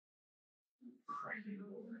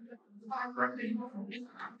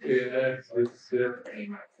Yeah, it's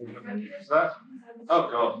that. Oh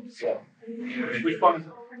God. Which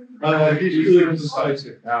one? Digital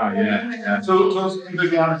society. Ah, yeah. So those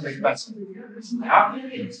movie annotated better. Yeah.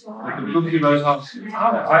 Like the book you wrote up.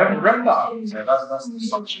 I haven't read that. So that's the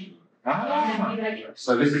assumption. Ah.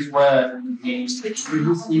 So this is where he sees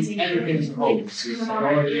everything as a whole. He sees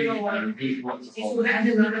technology and people as a whole.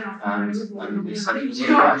 And he said he's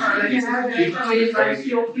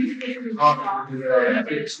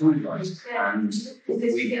tool-based. And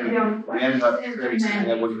we end up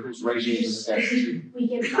creating what he calls regimes of scarcity.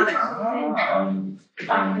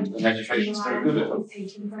 And education is very good at it.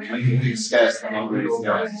 Making things scarce and not really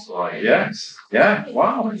scarce. Yes. Yeah.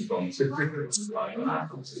 Wow. Always learn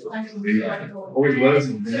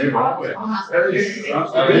something new, aren't we?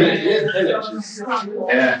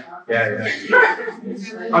 Yeah.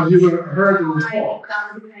 Have you ever heard him talk?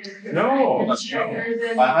 No. I've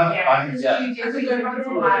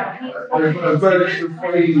managed to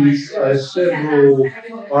find several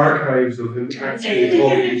archives of him actually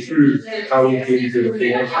talking through how he came to the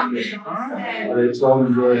philosophy. And it's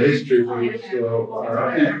on the history page, so I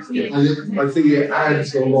think it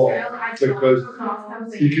adds a lot because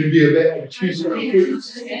he can be a bit obtuse at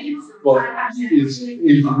points, but it's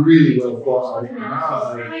really well thought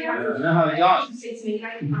out. You know how he died?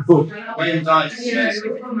 When he died,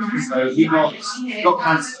 so he got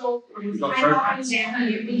cancer, he got throat cancer, and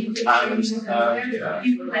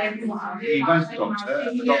he went to the doctor,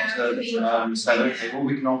 and the doctor said, okay, well,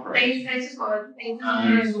 we can operate.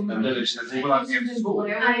 And the village said, well, will I be able to talk?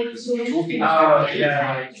 Because talking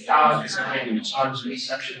is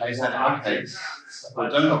they said, okay, I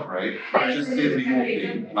don't operate, just give me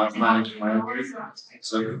morphine, and I've managed my own treatment.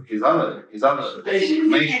 So his other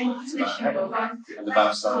information is about heaven and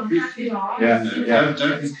about salvation.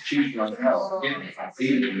 Don't institutionalize health.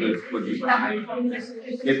 Give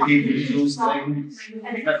people tools things,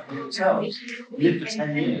 let them themselves. Live for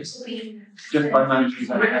 10 years just by managing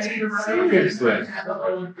their health. Seriously.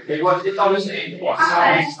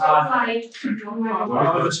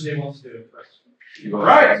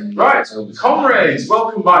 Right. Comrades,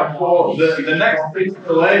 welcome back for the next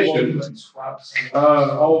installation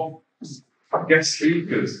of guest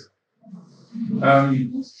speakers.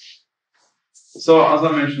 So, as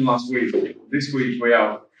I mentioned last week, this week we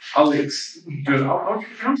have Alex. How do you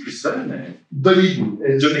pronounce his surname? Dunedin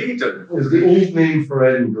is the old name for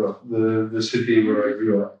Edinburgh, the city where I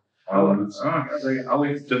grew up. Alex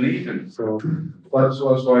Dunedin. So that's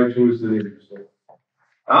why I chose the name. So.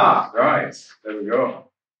 Right. There we go.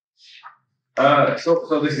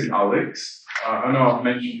 So this is Alex. I know I've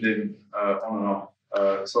mentioned him on and off.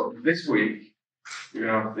 So this week, you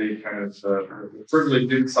have the kind of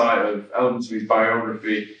privileged insight of elements of his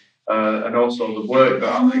biography and also the work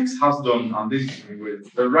that Alex has done and is doing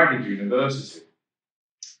with the Ragged University.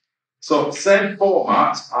 So same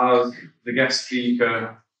format as the guest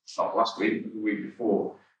speaker, not last week, but the week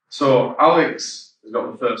before. So Alex has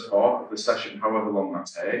got the first part of the session, however long that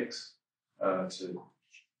takes, to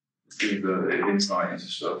give the insight into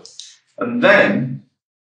stuff. And then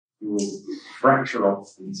you will fracture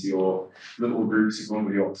off into your little groups of one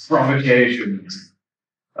of your provocations.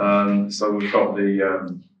 So we've got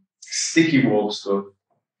the sticky wall stuff.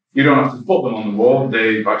 You don't have to put them on the wall.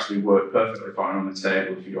 They actually work perfectly fine on the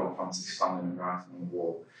table if you don't fancy standing and writing on the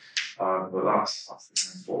wall. But that's the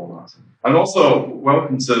kind of format. And also,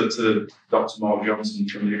 welcome to Dr. Mark Johnson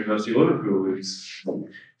from the University of Liverpool, who's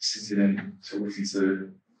sitting in to listen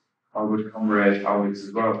to our good comrade Alex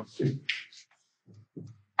as well.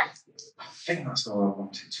 I think that's all I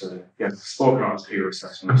wanted to. Yeah, spoken out peer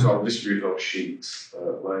assessment, so I'll distribute those sheets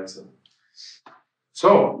later.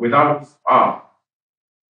 So, without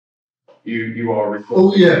you are recording.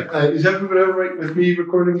 Oh yeah, is everyone all right with me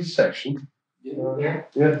recording this section? Yeah,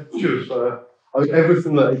 sure. So,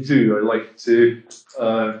 everything that I do, I like to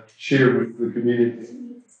share with the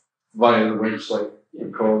community via the website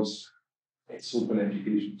because it's open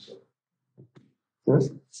education. So, yeah,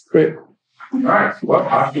 great. Right. Well,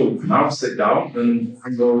 I shall now sit down and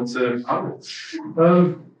hand over to Alex.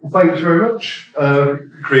 Thanks very much,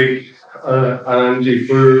 Craig and Angie,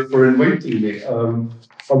 for inviting me.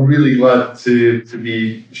 I'm really glad to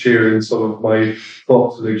be sharing some of my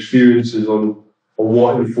thoughts and experiences on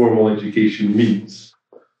what informal education means.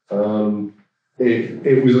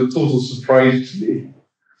 It was a total surprise to me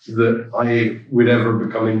that I would ever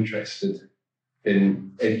become interested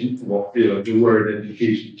in the word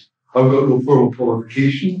education. I've got no formal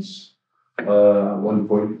qualifications. At one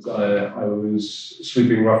point, I was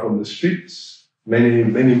sleeping rough on the streets many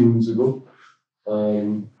moons ago,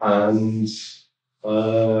 and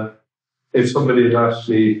If somebody had asked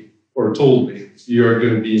me or told me you're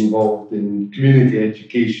going to be involved in community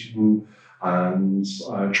education and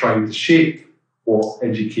trying to shape what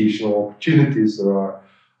educational opportunities there are,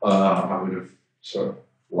 I would have sort of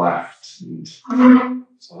laughed and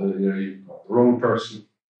so, you've got the wrong person.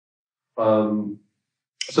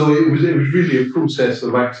 So it was really a process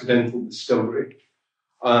of accidental discovery,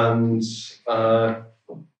 and I'm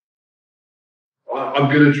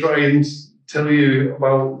going to try and tell you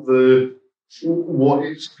about what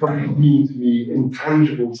it's come to mean to me in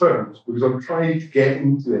tangible terms, because I'm trying to get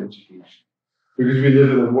into education. Because we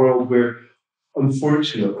live in a world where,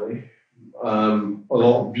 unfortunately, a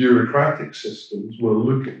lot of bureaucratic systems will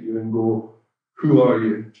look at you and go, who are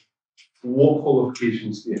you? What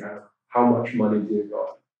qualifications do you have? How much money do you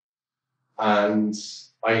got? And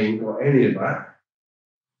I ain't got any of that.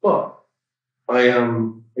 But I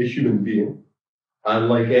am a human being. And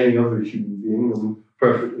like any other human being, I'm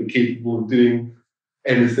perfectly capable of doing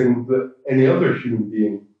anything that any other human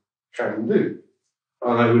being can do.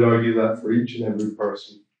 And I would argue that for each and every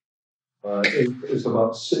person. It's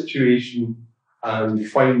about situation and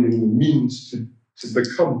finding the means to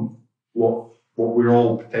become what we're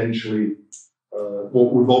all potentially,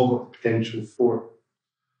 what we've all got potential for.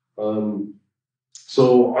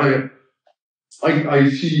 So I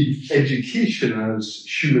see education as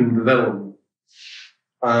human development,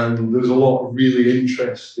 and there's a lot of really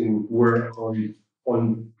interesting work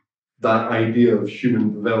on that idea of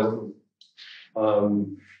human development.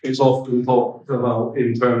 It's often talked about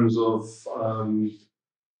in terms of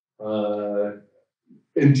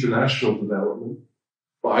international development,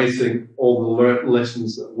 but I think all the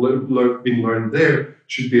lessons that have been learned there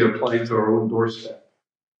should be applied to our own doorstep.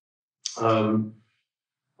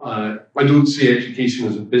 I don't see education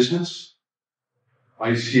as a business.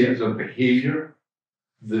 I see it as a behaviour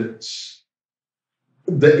that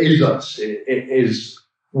is us. It is,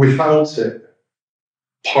 without it,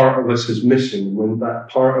 part of us is missing. When that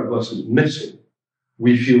part of us is missing,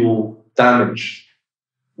 we feel damaged.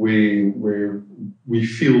 We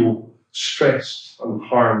feel stressed and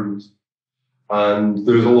harmed. And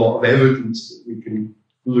there's a lot of evidence that we can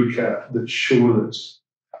look at that show this.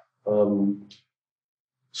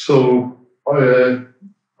 So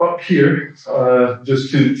up here,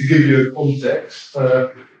 just to give you a context,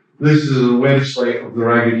 this is a website of the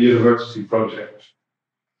Ragged University Project.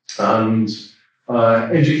 And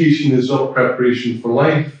education is not preparation for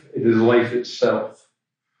life, it is life itself.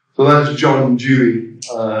 So that's John Dewey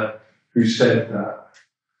who said that.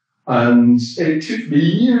 And it took me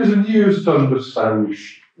years and years to understand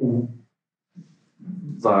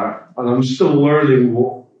that. And I'm still learning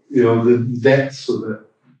the depths of it.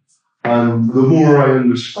 And the more I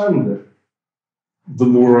understand it, the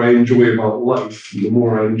more I enjoy about life, the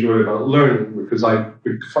more I enjoy about learning, because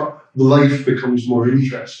life becomes more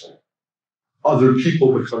interesting. Other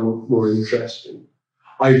people become more interesting.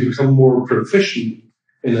 I become more proficient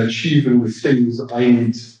in achieving the things that I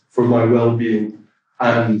need for my well-being,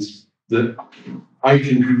 and that I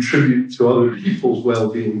can contribute to other people's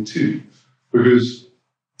well-being too, because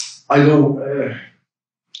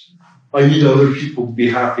I need other people to be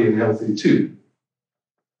happy and healthy too.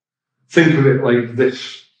 Think of it like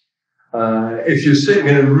this. If you're sitting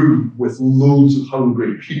in a room with loads of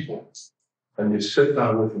hungry people and you sit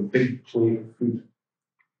down with a big plate of food,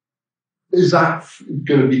 is that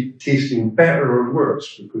going to be tasting better or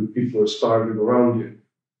worse because people are starving around you?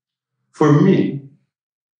 For me,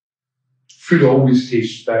 food always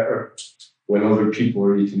tastes better when other people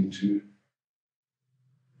are eating too.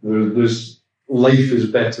 Life is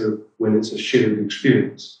better when it's a shared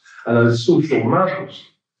experience. And as social mammals,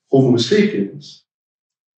 Homo sapiens,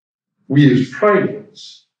 we as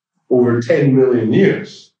primates, over 10 million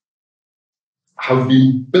years, have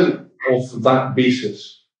been built off of that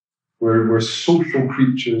basis, where we're social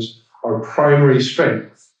creatures. Our primary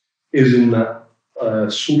strength is in that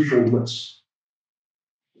socialness.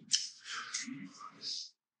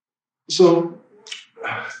 So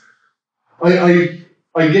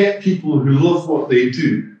I get people who love what they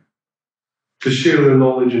do to share their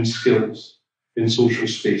knowledge and skills in social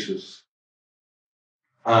spaces.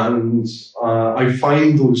 And I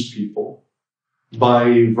find those people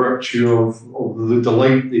by virtue of the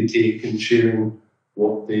delight they take in sharing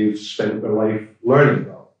what they've spent their life learning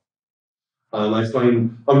about. And I've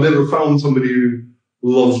never found somebody who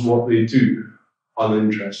loves what they do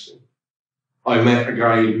uninteresting. I met a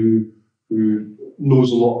guy who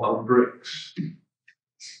knows a lot about bricks.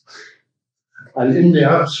 And in the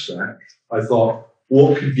abstract, I thought,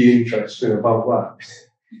 what could be interesting about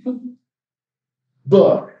that?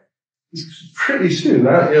 But pretty soon,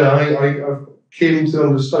 I've came to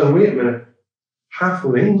understand, wait a minute, half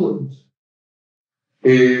of England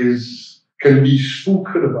can be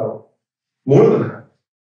spoken about, more than that,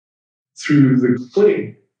 through the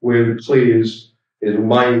clay, where the clay is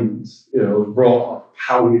mined, brought up,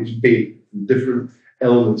 how it's baked, the different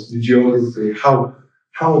elements, the geography, how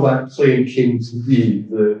that clay came to be,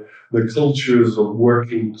 the cultures of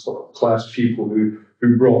working class people who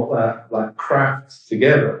brought that craft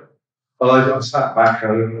together. And I sat back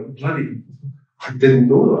and I didn't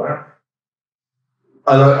know that.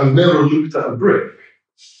 And I've never looked at a brick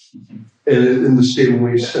in the same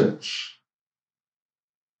way since.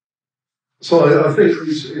 So I think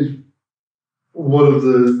it's one of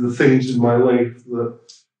the things in my life that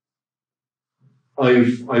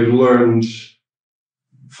I've learned,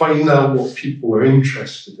 find out what people are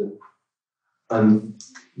interested in, and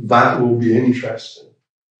that will be interesting.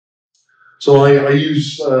 So I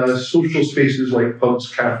use social spaces like pubs,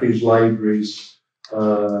 cafes, libraries,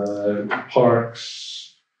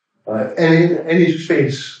 parks, any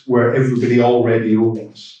space where everybody already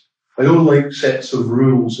owns. I don't like sets of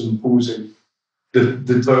rules imposing,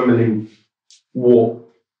 determining what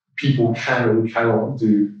people can and cannot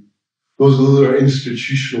do. Those are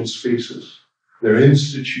institutional spaces. They're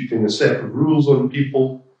instituting a set of rules on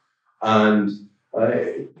people, and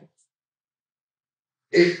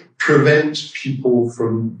it prevents people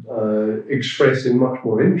from expressing much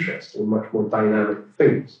more interest in much more dynamic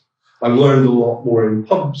things. I've learned a lot more in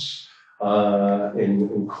pubs,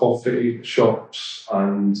 in coffee shops,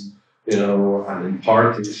 and in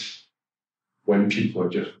parties, when people are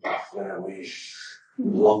just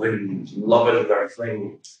loving their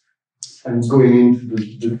thing, and going into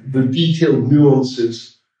the detailed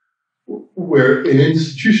nuances, where in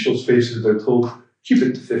institutional spaces they're told, keep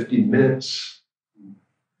it to 15 minutes.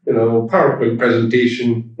 PowerPoint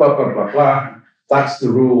presentation, blah, blah, blah, blah. That's the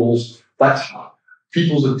rules. That's how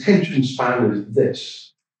people's attention span is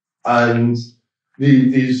this. And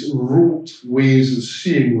these rote ways of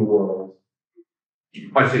seeing the world,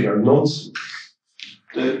 I think, are nonsense.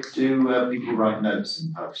 Do people write notes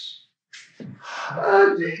in pubs?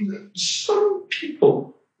 Some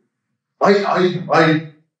people.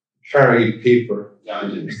 I carry paper. Yeah, I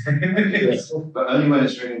do. Yes. But only when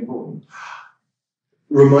it's really important.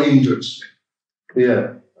 Reminders.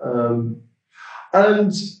 Yeah. And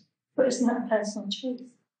but isn't that a personal choice?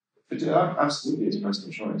 Absolutely, it's a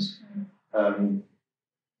personal choice.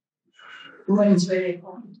 When it's really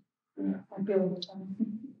important. Yeah. I do all the time.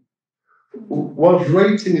 Whilst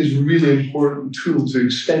writing is a really important tool to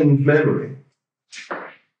extend memory,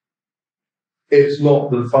 it's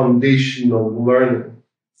not the foundation of learning.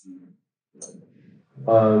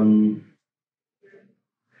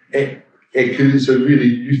 It's a really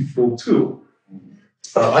useful tool.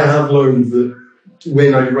 I have learned that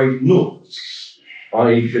when I write notes,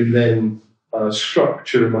 I can then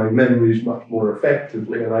structure my memories much more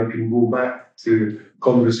effectively, and I can go back to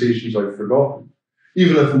conversations I've forgotten,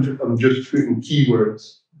 even if I'm just putting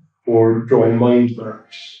keywords or drawing mind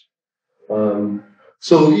maps.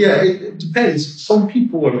 So yeah, it depends. Some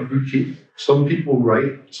people are rookie, some people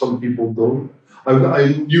write, some people don't. I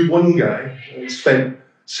knew one guy who spent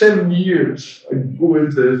 7 years. I'd go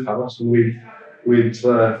into his house and we'd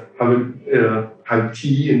have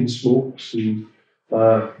tea and smokes and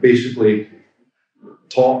basically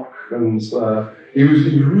talk. And he was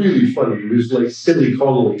really funny. He was like silly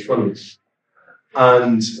Connolly funny.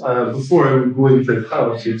 And before I would go into his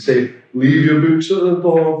house, he'd say, "Leave your books at the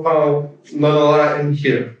door, pal. None of that in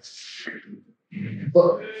here."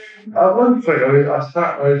 But at one point, I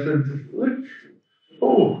sat and I said, "Look,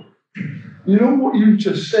 you know what you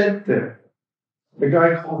just said there? A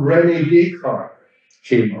guy called René Descartes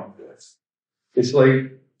came up with. It's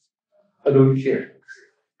like, I don't care."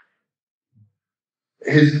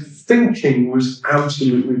 His thinking was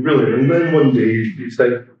absolutely brilliant. And then one day he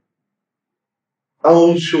said,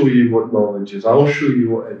 "I'll show you what knowledge is. I'll show you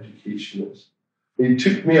what education is." He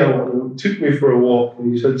took me out, took me for a walk,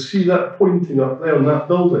 and he said, "See that pointing up there on that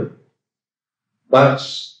building?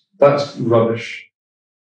 That's rubbish.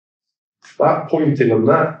 That pointing on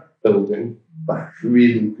that building, that's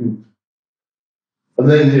really good. And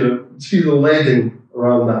then, see the leading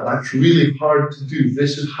around that, that's really hard to do.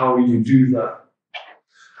 This is how you do that."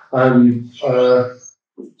 And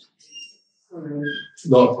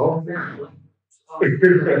not at all.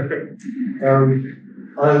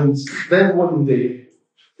 And then one day,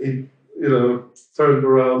 he, turned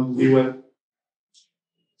around and he went,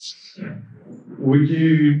 would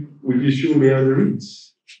you show me how to read?"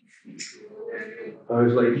 I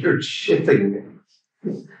was like, "You're shitting me."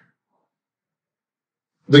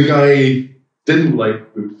 The guy didn't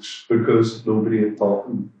like books because nobody had taught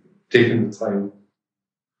him, taken the time.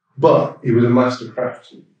 But he was a master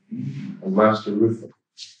craftsman, a master roofer.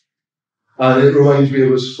 And it reminds me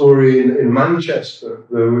of a story in Manchester.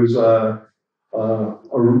 There was a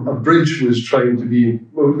bridge was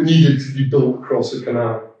needed to be built across a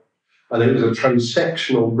canal. And it was a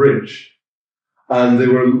transectional bridge. And they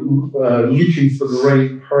were looking for the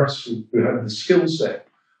right person who had the skill set.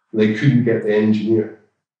 And they couldn't get the engineer.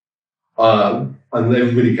 And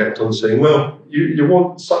everybody kept on saying, well, you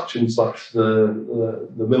want such and such, the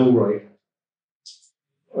millwright.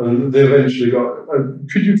 And they eventually got,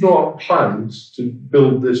 could you draw up plans to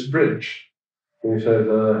build this bridge? And he said,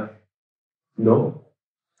 no.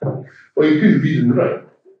 Well, you couldn't read and write.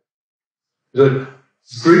 He said,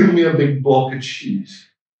 bring me a big block of cheese.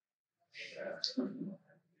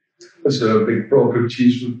 And so a big block of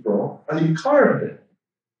cheese was brought, and he carved it.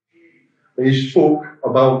 And he spoke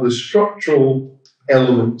about the structural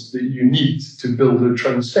elements that you need to build a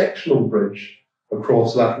transectional bridge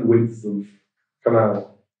across that width of canal.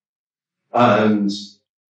 And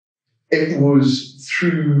it was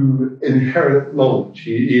through inherent knowledge.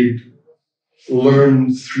 He'd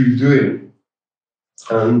learned through doing.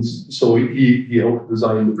 And so he helped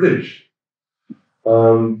design the bridge.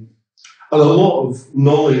 And a lot of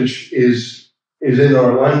knowledge is in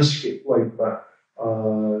our landscape like that.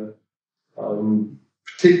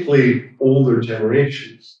 Particularly older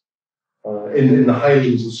generations. In the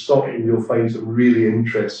Highlands of Scotland, you'll find some really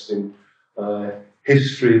interesting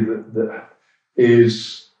history that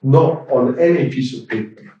is not on any piece of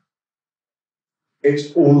paper.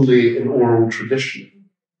 It's only in oral tradition.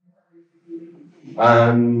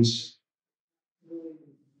 And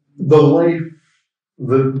the life,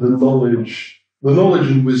 the knowledge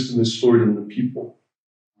and wisdom is stored in the people.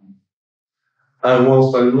 And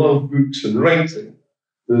whilst I love books and writing,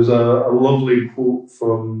 there's a lovely quote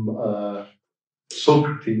from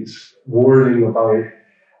Socrates warning about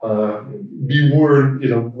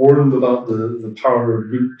warned about the power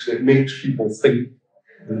of books. It makes people think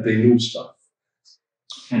that they know stuff.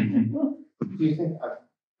 Do you think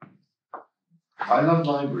I love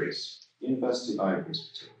libraries, university libraries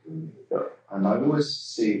particularly, and I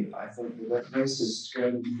always I think that they're places to go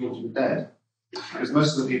and talk to the dead. Because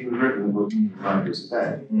most of the people who've written the book in libraries are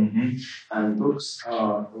dead. Mm-hmm. And books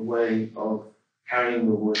are a way of carrying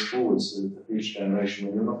the voice forwards to the future generation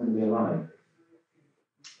when you're not going to be alive.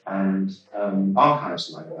 And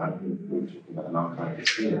archives like that, we were talking about an archive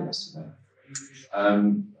here yesterday.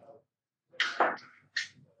 And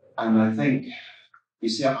I think, you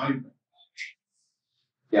see, I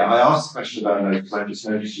asked a question about notes because I just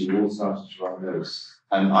noticed you all started to write notes.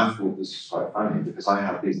 And I thought this was quite funny because I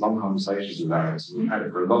had these long conversations with Alex and we've had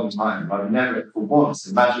it for a long time. And I've never for once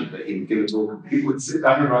imagined that he would give a talk and people would sit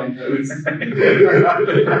down and write notes.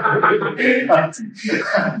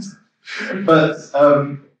 But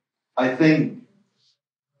I think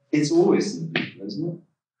it's always in the people, isn't it?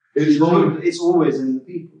 It's always in the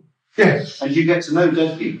people. Yes. And you get to know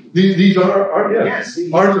dead people. These are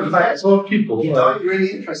artifacts of people. He died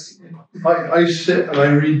really interestingly. I sit and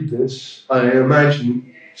I read this, and I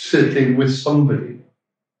imagine sitting with somebody,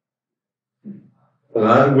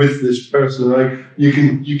 with this person. You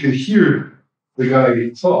can hear the guy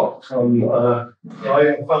talk. I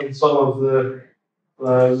found some of the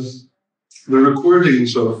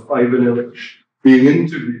recordings of Ivan Illich being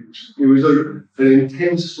interviewed. He was an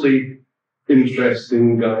intensely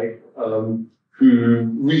interesting guy who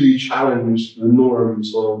really challenged the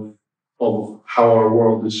norms of how our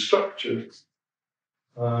world is structured.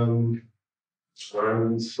 And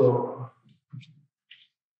so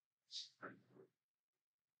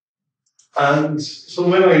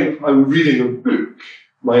when I'm reading a book,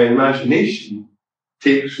 my imagination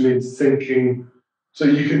takes me to thinking, so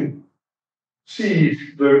you can see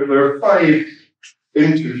there are 5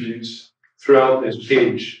 interviews throughout this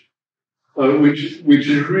page. Which is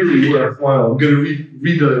really worthwhile. I'm going to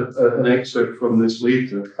read an excerpt from this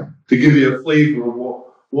later to give you a flavour of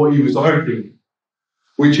what he was arguing,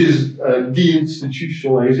 which is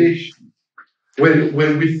deinstitutionalization. When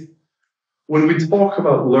we talk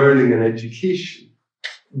about learning and education,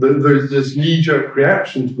 there's this knee-jerk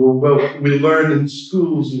reaction to go, well, we learn in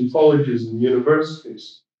schools and colleges and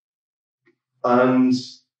universities, and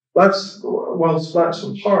that's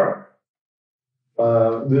a part.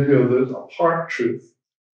 The part truth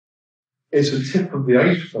is a tip of the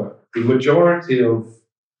iceberg. The majority of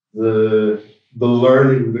the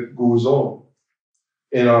learning that goes on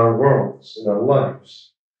in our worlds, in our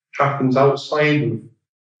lives, happens outside of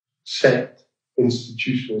set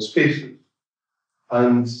institutional spaces.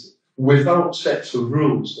 And without sets of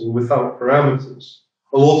rules and without parameters.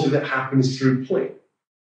 A lot of it happens through play.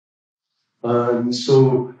 And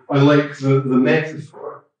so I like the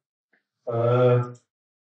metaphor of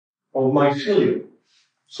mycelium.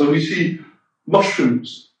 So we see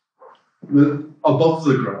mushrooms above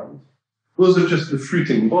the ground. Those are just the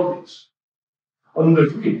fruiting bodies.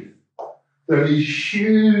 Underneath, there are these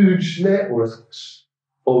huge networks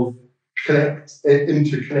of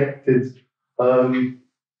interconnected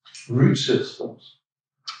root systems.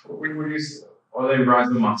 Are they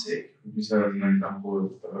rhizomatic? Would you say as an example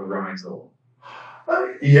of a rhizome?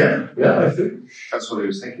 Yeah, I think. That's what I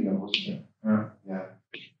was thinking of, wasn't it? Yeah.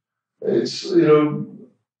 It's,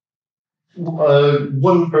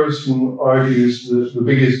 one person argues that the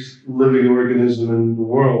biggest living organism in the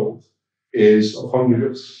world is a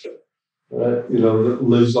fungus, that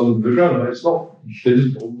lives under the ground. But it's not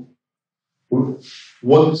visible.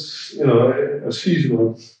 Once, a season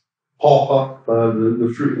will pop up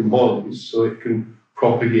the fruiting bodies so it can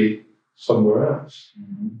propagate somewhere else.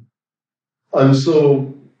 Mm-hmm. And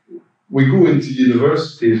so we go into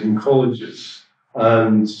universities and colleges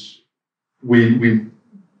and we've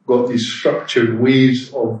got these structured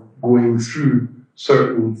ways of going through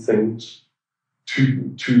certain things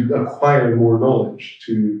to acquire more knowledge,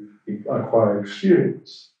 to acquire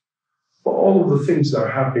experience. But all of the things that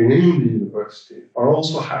are happening in the university are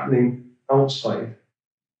also happening outside.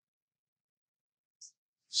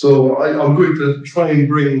 So I'm going to try and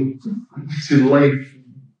bring to life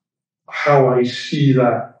how I see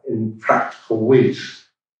that in practical ways.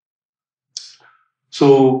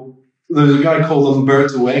 So there's a guy called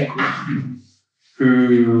Umberto Eco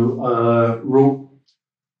who wrote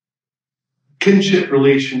kinship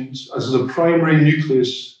relations as the primary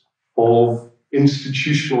nucleus of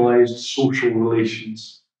institutionalized social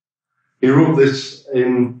relations. He wrote this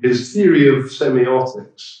in his theory of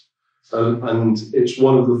semiotics, and it's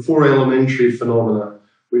one of the four elementary phenomena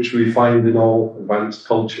which we find in all advanced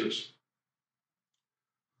cultures.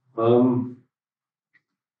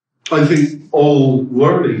 I think all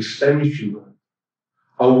learning stems from that.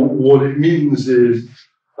 What it means is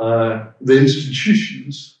the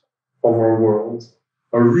institutions of our world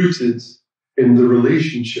are rooted in the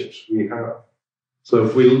relationships we have. So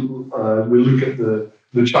if we look at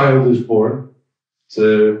the child is born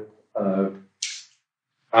to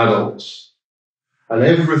adults, and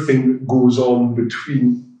everything that goes on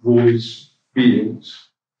between those beings,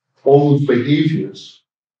 all those behaviours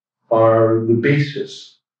are the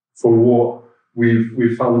basis for what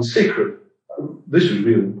we've found sacred. This is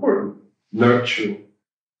really important. Nurturing,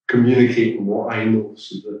 communicating what I know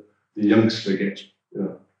so that the youngster gets,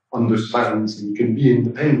 understands and can be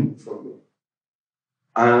independent from them.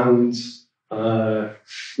 And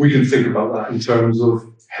we can think about that in terms of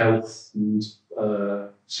health and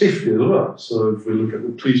safety as well. So if we look at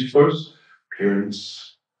the police force,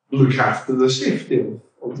 parents look after the safety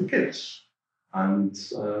of the kids. And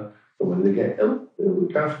when they get ill, they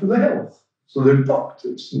look after the health. So they're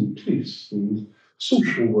doctors and police and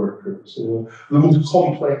social workers. The most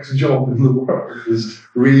complex job in the world is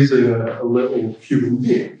raising a little human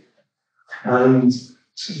being. And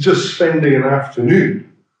just spending an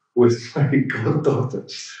afternoon with my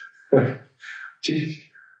goddaughters. I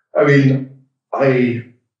mean, I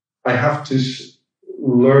have to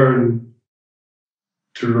learn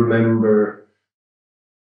to remember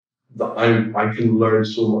that I can learn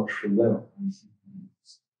so much from them.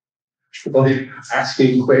 Like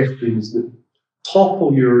asking questions that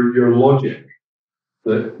topple your logic,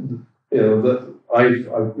 that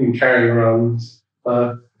I've been carrying around.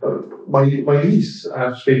 My niece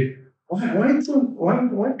actually, why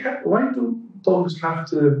don't dogs have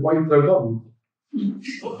to wipe their bum?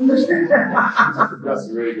 That's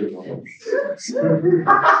a really good one.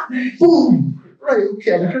 Boom! Right,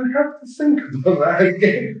 okay, I'm going to have to think about that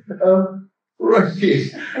again. Right.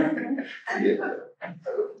 Yeah.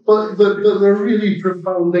 But they're really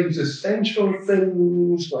profound existential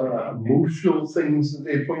things, emotional things that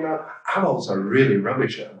they point out. Adults are really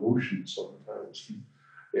rubbish at emotions sometimes,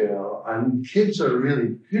 and kids are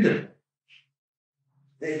really good at it.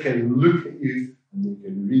 They can look at you and they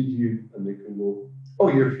can read you and they can go, oh,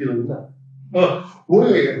 you're feeling that. Oh,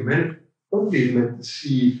 wait a minute. Nobody's meant to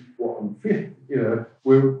see what I'm feeling.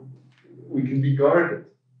 We can be guarded.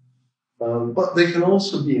 But they can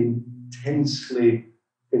also be intensely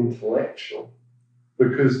intellectual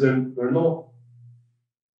because they're not,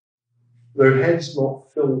 their head's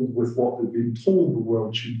not filled with what they've been told the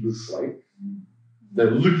world should look like.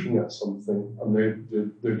 They're looking at something and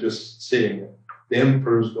they're just saying it. The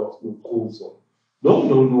emperor's got no clothes on.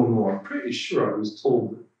 No, I'm pretty sure I was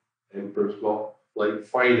told that the emperor's got like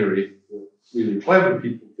finery that really clever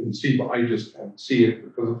people can see, but I just can't see it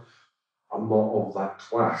because I'm not of that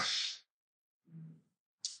class.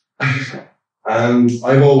 And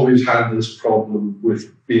I've always had this problem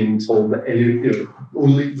with being told that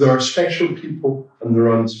only there are special people and there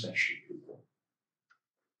are unspecial people.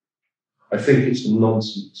 I think it's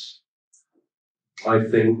nonsense. I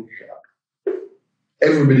think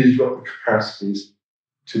everybody's got the capacities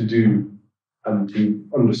to do and to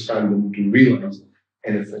understand and to realize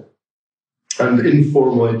anything. And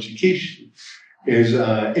informal education is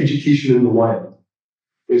education in the wild.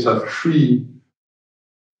 It's a freedom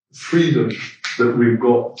that we've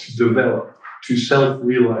got to develop, to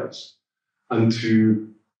self-realize, and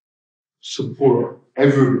to support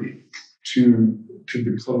everybody to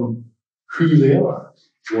become who they are,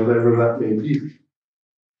 whatever that may be.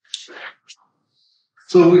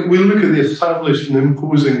 So we look at the established and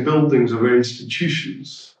imposing buildings of our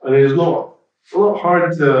institutions, and it's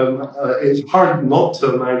hard not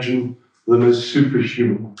to imagine them as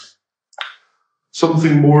superhuman,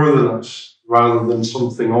 something more than us rather than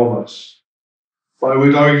something of us. But I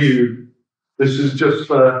would argue this is just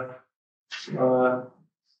a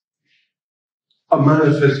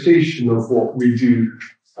manifestation of what we do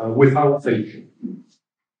without thinking.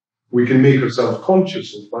 We can make ourselves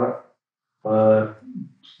conscious of that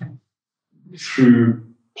through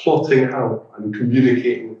plotting out and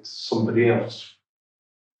communicating it to somebody else.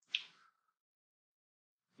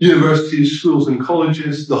 Universities, schools and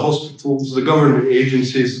colleges, the hospitals, the government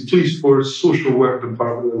agencies, the police force, social work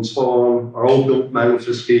department and so on are all built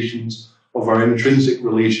manifestations of our intrinsic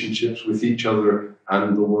relationships with each other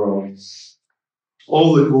and the world.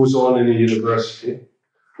 All that goes on in a university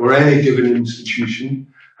or any given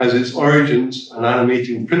institution has its origins and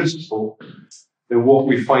animating principle in what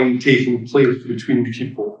we find taking place between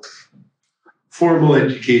people. Formal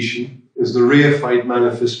education is the reified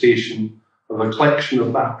manifestation of a collection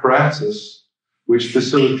of apparatus which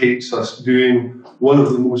facilitates us doing one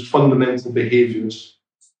of the most fundamental behaviours,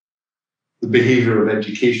 the behaviour of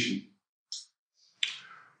education.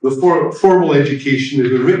 The formal education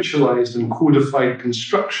is a ritualised and codified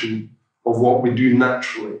construction of what we do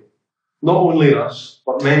naturally. Not only us,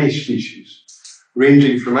 but many species,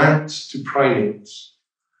 ranging from ants to primates.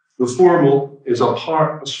 The formal is a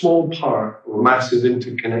small part of a massive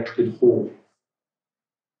interconnected whole.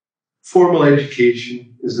 Formal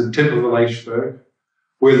education is the tip of an iceberg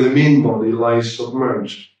where the main body lies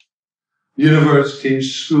submerged.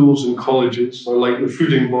 Universities, schools and colleges are like the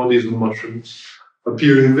fruiting bodies of mushrooms,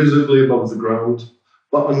 appearing visibly above the ground,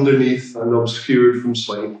 but underneath and obscured from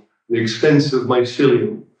sight, the extensive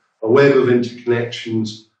mycelium, a web of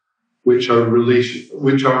interconnections which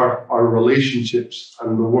are our relationships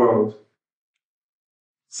and the world.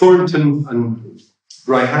 Thornton and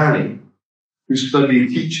Raihani, who study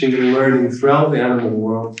teaching and learning throughout the animal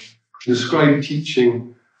world, describe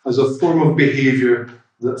teaching as a form of behaviour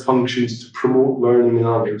that functions to promote learning in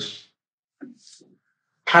others.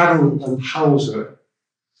 Carroll and Hauser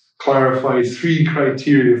clarify 3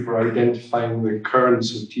 criteria for identifying the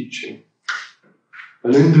occurrence of teaching.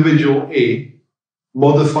 An individual A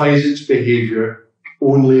modifies its behaviour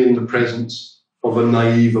only in the presence of a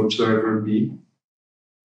naive observer B.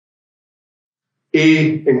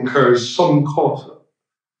 A incurs some cost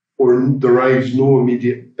or derives no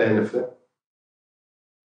immediate benefit.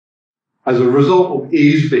 As a result of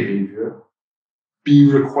A's behaviour,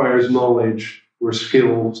 B acquires knowledge or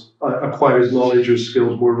skills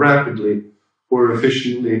more rapidly or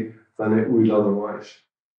efficiently than it would otherwise.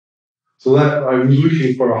 So that I was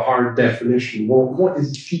looking for a hard definition. Well, what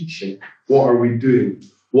is teaching? What are we doing?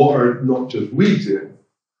 What are not just we doing?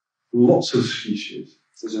 Lots of species.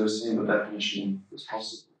 Is there a single definition that's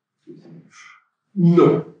possible, do you think?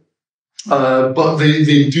 No. But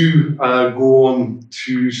they do go on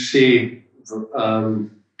to say,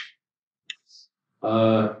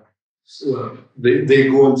 they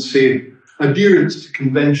go on to say, adherence to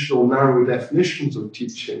conventional narrow definitions of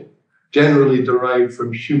teaching, generally derived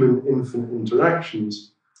from human-infant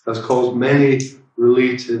interactions, has caused many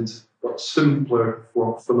related but simpler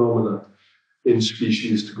phenomena in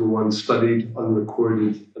species to go unstudied,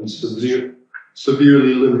 unrecorded, and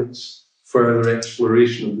severely limits further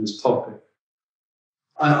exploration of this topic.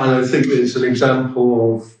 And I think that it's an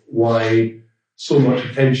example of why so much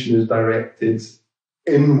attention is directed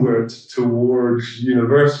inward towards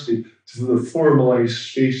university, to the formalized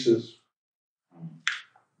spaces,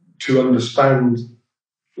 to understand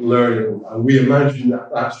learning. And we imagine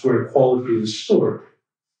that that's where quality is stored.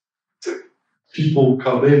 People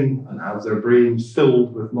come in and have their brains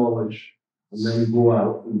filled with knowledge and then go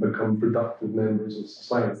out and become productive members of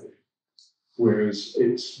society. whereas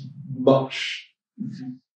it's much,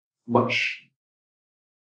 much,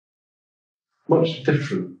 much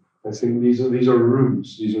different. I think these are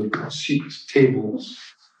rooms, these are seats, tables,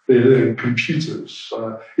 they're computers.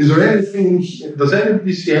 Is there anything? Does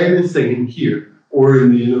anybody see anything in here or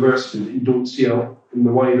in the university that you don't see out in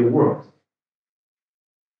the wider world?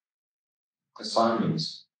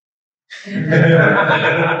 Assignments.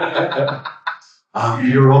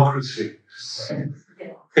 Bureaucracy.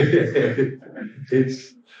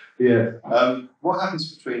 It's What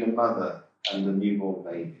happens between a mother and a newborn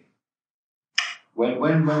baby?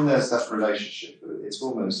 When there's that relationship,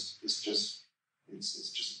 it's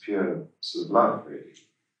just pure sort of love, really.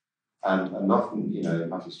 And often,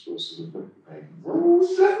 mothers will sort of look at the baby,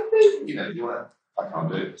 I can't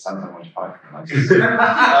do it. Sometimes I want to fight for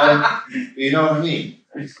you know what I mean?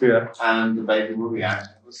 yeah. And the baby will react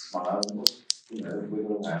with a smile and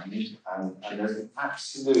wiggle around, and there's an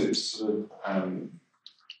absolute sort of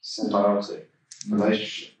symbiotic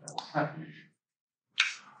relationship that's happening.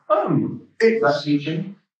 Is that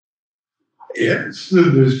teaching? Yes,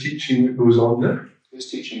 there's teaching that goes on there. Who's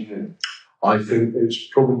teaching who? I think it's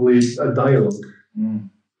probably a dialogue. Mm.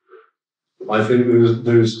 I think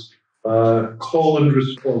there's call and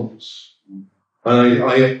response. And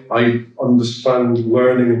I understand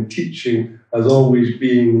learning and teaching as always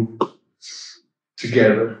being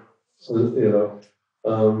together, it's a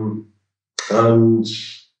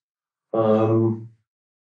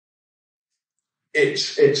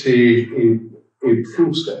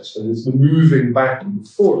process, and it's the moving back and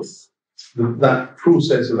forth, that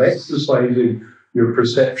process of exercising your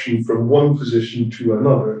perception from one position to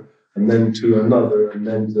another, and then to another, and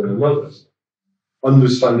then to another,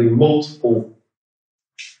 understanding multiple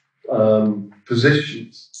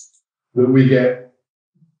positions, that we get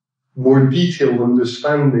more detailed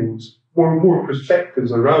understandings, more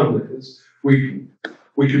perspectives around it. We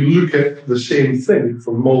can look at the same thing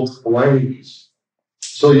from multiple angles.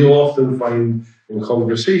 So you'll often find in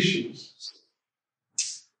conversations,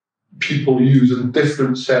 people use a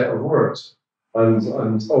different set of words. And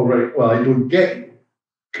all right, well, I don't get you.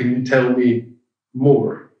 Can you tell me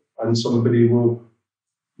more? And somebody will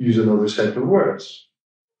use another set of words.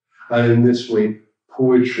 And in this way,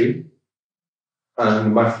 poetry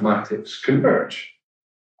and mathematics converge.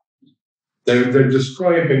 They're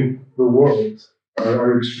describing the world,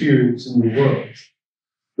 our experience in the world.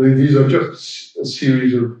 These are just a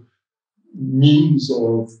series of means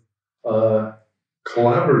of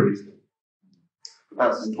collaborating.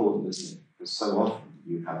 That's important, isn't it? Because so often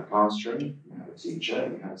you have a classroom, you have a teacher,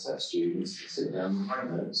 you have a set of students who sit down and write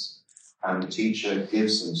notes, and the teacher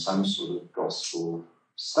gives them some sort of gospel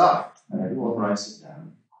stuff, and everyone writes it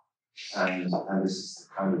down. And this is the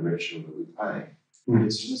kind of ritual that we play.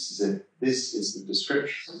 It's just as if this is the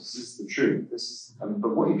description, this is the truth,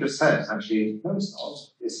 but what you just said is actually, no, it's not.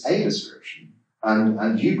 It's a description.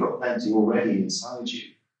 And you've got plenty already inside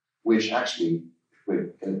you, which actually, if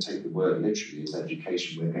we're going to take the word literally as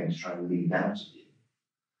education, we're going to try and lead out of you.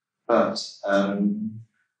 But there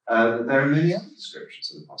are many other descriptions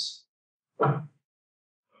that are possible.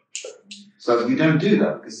 So we don't do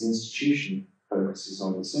that because the institution focuses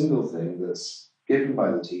on the single thing that's given by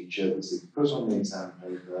the teacher, that's put on the exam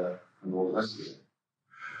paper, and all the rest of it.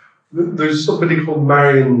 There's somebody called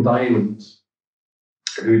Marion Diamond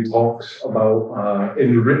who talks about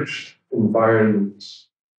enriched environments.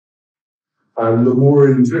 And the more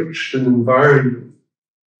enriched an environment,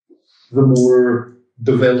 the more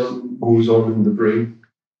development goes on in the brain,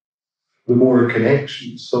 the more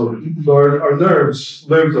connections. So our nerves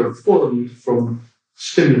are formed from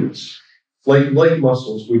stimulus. Like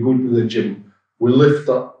muscles, we go to the gym, we lift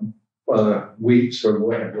up weights or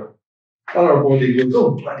whatever, and our body goes,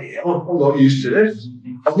 oh, bloody hell, I'm not used to this.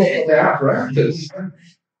 I've not got the apparatus.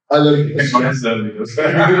 And I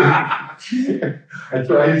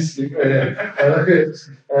try to sleep.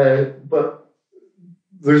 But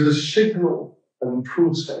there's a signal and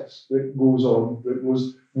process that goes on that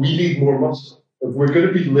goes, we need more muscle. If we're going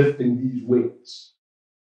to be lifting these weights,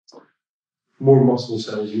 more muscle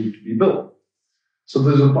cells need to be built. So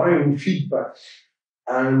there's a biofeedback,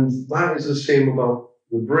 and that is the same about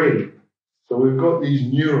the brain. So we've got these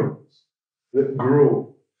neurons that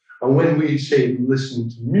grow. And when we say listen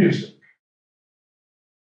to music,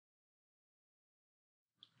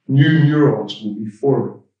 new neurons will be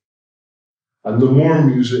forming. And the more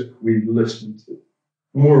music we listen to,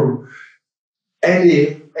 more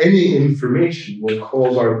any information will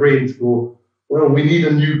cause our brain to go, well, we need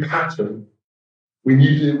a new pattern. We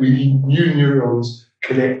need new neurons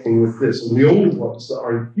connecting with this. And the old ones that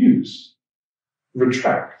aren't used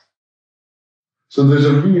retract. So there's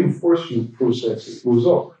a reinforcement process that goes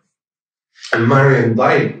on. And Marion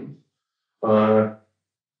Diamond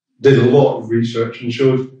did a lot of research and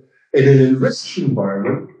showed in an enriched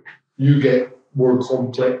environment, you get more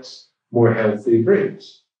complex, more healthy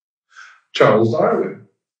brains. Charles Darwin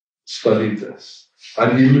studied this,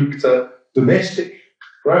 and he looked at domestic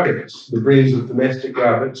rabbits, the brains of domestic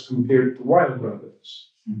rabbits compared to wild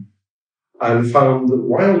rabbits, and found that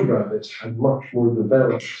wild rabbits had much more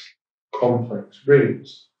developed, complex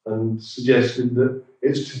brains, and suggested that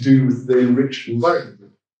it's to do with the enriched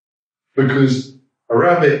environment. Because a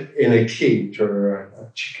rabbit in a cage or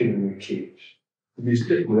a chicken in a cage would be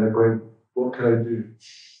sitting there going, what can I do?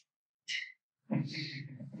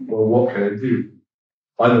 Well, what can I do?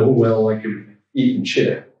 I know, well, I can eat and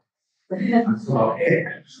shit. I can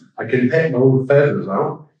pet my own feathers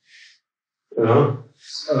out, you know.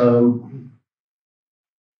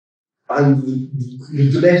 And the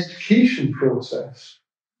domestication process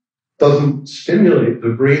doesn't stimulate the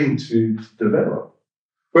brain to develop.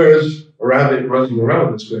 Whereas a rabbit running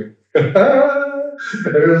around this way,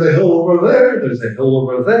 there's a hill over there, there's a hill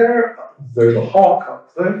over there, there's a hawk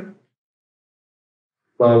up there.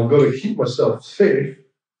 Now I've got to keep myself safe,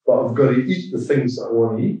 but I've got to eat the things that I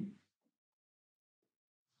want to eat.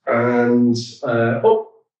 And,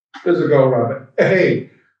 there's a girl rabbit.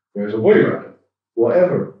 Hey, there's a boy rabbit.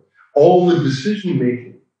 Whatever. All the decision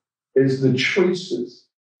making is the choices,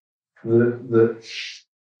 the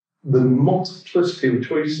multiplicity of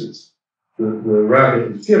choices that the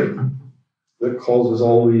rabbit is given that causes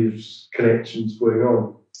all these connections going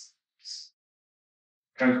on.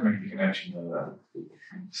 Can I make a connection with that?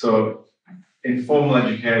 So, informal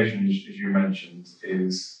education, as you mentioned,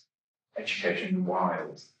 is education in the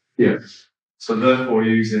wild. Yes. So therefore,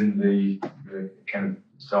 using the kind of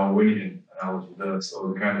Darwinian analogy there,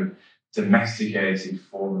 so the kind of domesticated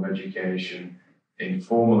form of education in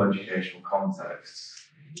formal educational contexts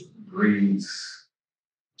breeds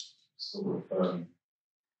sort of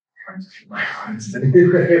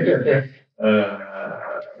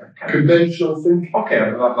Conventional thinking. Okay,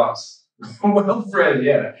 that's well framed,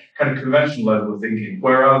 yeah. Kind of conventional level of thinking.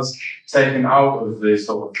 Whereas taken out of the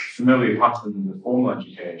sort of familiar patterns of formal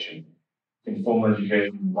education, informal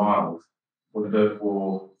education in the wild would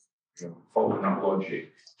therefore, following that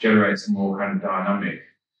logic, generate some more kind of dynamic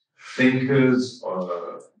thinkers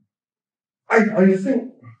or I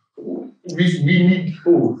think we need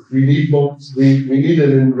both. We need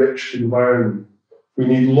an enriched environment. We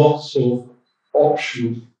need lots of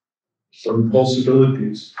options and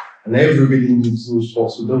possibilities, and everybody needs those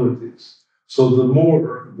possibilities. So the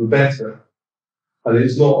more, the better. And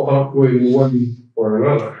it's not about going one or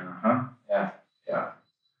another.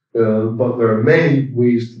 But there are many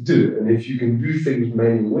ways to do it, and if you can do things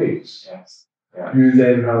many ways, you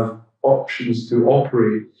then have options to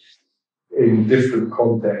operate in different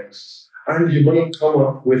contexts, and you might come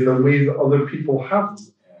up with a way that other people haven't.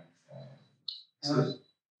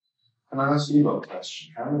 Can I ask you a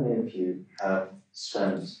question? How many of you have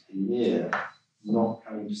spent a year not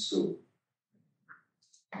coming to school?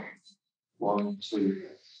 1, 2.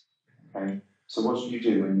 Okay. So what did you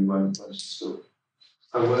do when you weren't going to school?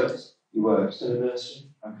 I worked. You worked? In a nursery.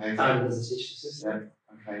 Okay. And as a teaching assistant.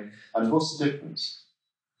 Yeah. Okay. And what's the difference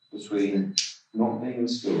between not being in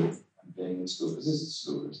school and being in school? Because this is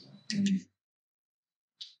school, isn't it?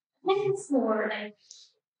 I think it's more like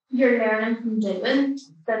you're learning from doing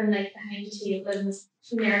than like behind the table and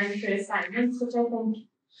learning through assignments, which I think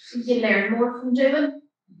you learn more from doing.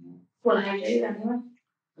 Well, I do anyway.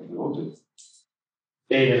 We all do.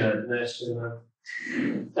 Being in a nursery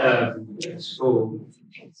in school,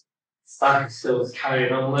 it's like still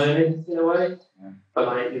carrying on learning in a way. But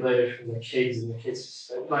like you learn from the kids and the kids'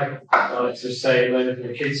 perspective. Like I like to say, learning from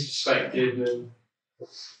the kids' perspective, and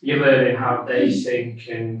you're learning how they think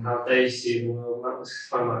and how they see the world. I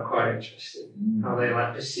find that quite interesting. How they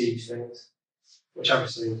like perceive things, which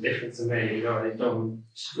obviously is different to me. You know, they've done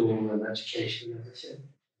school and education and everything.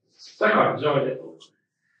 So I quite enjoyed it.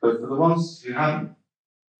 But for the ones who haven't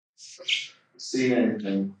seen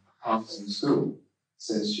anything apart from school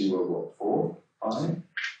since you were, what, 4, 5?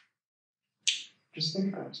 Just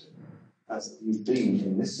think about it. As you've been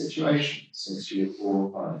in this situation since you were 4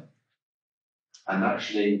 or 5. And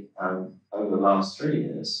actually, over the last 3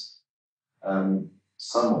 years,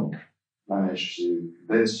 someone managed to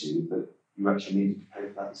convince you that you actually needed to pay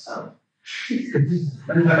for that yourself. Isn't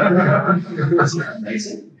that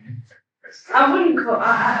amazing? I wouldn't call. But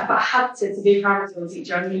I had to be a primary school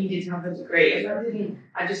teacher. I needed to have a degree. If I didn't,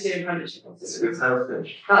 I just did apprenticeship. It's a good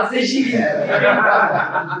selfish. That's the issue.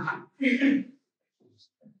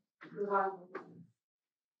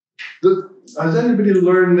 Has anybody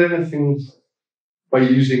learned anything by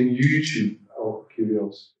using YouTube? Out of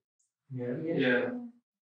curiosity. Yeah.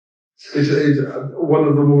 It's one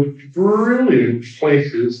of the most brilliant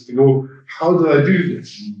places to go, how do I do this?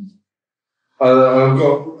 I've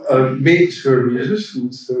got mates who are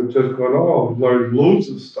musicians who have just gone, I've learned loads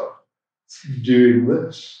of stuff doing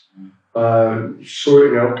this,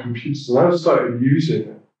 sorting out computers, and I've started using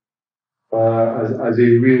it as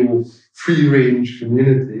a real free-range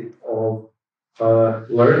community of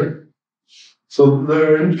learning. So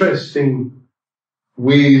there are interesting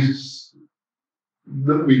ways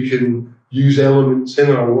that we can use elements in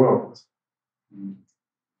our world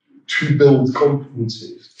to build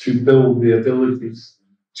competencies, to build the abilities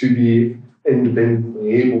to be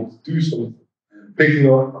independently able to do something. Picking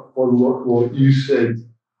up on what you said,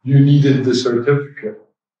 you needed the certificate.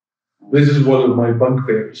 This is one of my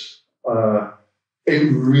bugbears.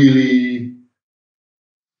 It really,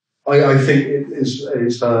 I think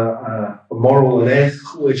it's a moral and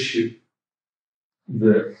ethical issue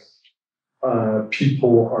that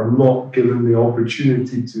people are not given the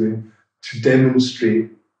opportunity to demonstrate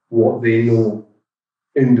what they know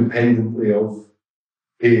independently of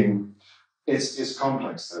paying. It's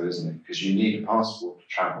complex though, isn't it? Because you need a passport to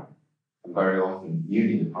travel. And very often you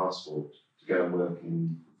need a passport to go and work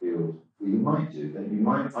in the field. Well, you might do, then you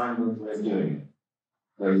might find another way of doing it.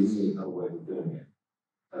 There is another way of doing it.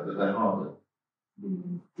 But they're harder.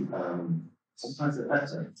 Sometimes they're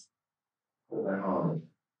better, but they're harder.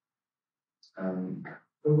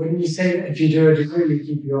 But when you say that if you do a degree, you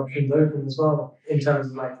keep your options open as well, in terms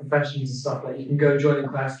of like professions and stuff, like you can go join a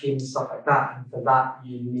class scheme and stuff like that, and for that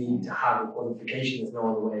you need to have a qualification. There's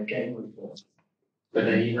no other way of getting one for it. But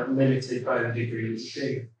then you're not limited by the degree that you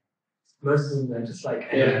do. Most of them are just like,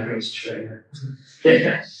 Yeah, hey, it's true.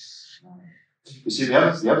 Yeah. You see, the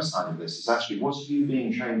other side of this is actually, what are you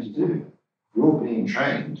being trained to do? You're being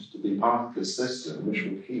trained to be part of this system which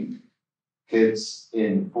will keep kids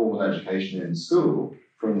in formal education in school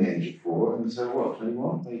from the age of 4 until what,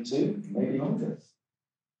 21, 22, maybe longer.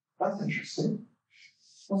 That's interesting.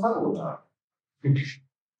 What's that all about?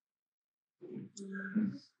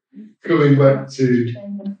 Going back to...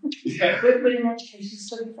 Yeah. We're in education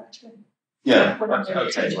studies, actually. Yeah. We're not doing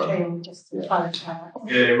Okay, teacher well. training, just to clarify.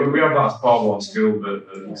 Yeah, we have that as part of our skill, but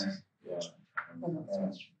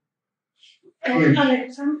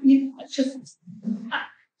Alex, you just,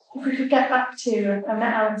 if we could get back to, I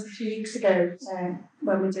met Alex a few weeks ago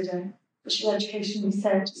when we did a Visual Education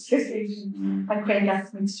Research Association, and Craig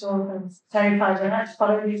asked me to talk, and I was terrified. I had to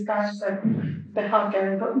follow these guys, so a bit hard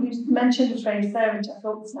going. But you mentioned a phrase there, which I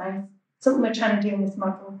thought was nice. Something we're trying to do in this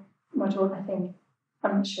module, I think.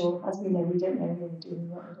 I'm not sure, as we know, we don't know who we're doing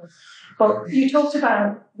what it is. But you talked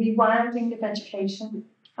about rewilding of education,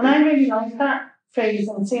 and I really like that phrase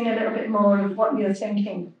and seeing a little bit more of what you're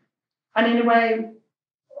thinking. And in a way,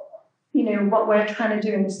 you know, what we're trying to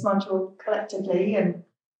do in this module collectively and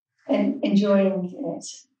enjoying it.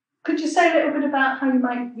 Could you say a little bit about how you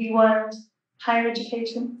might rewild higher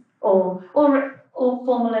education or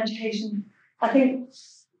formal education? I think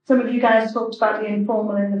some of you guys talked about the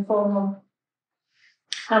informal and the formal,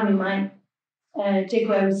 how we might dig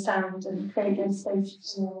where we stand and create those spaces.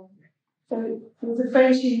 So there was a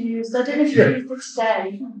phrase you used, I don't know if you used it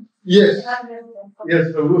today. Yes.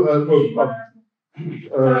 Yes.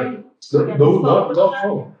 Sorry. No, not at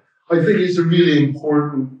all. I think it's a really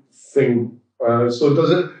important thing. So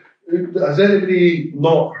has anybody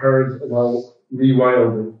not heard about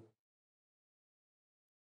rewilding?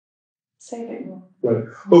 Say it more. Right.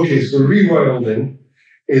 Okay, so rewilding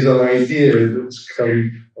is an idea that's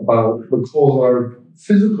come about because our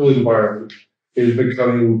physical environment is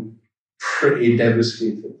becoming pretty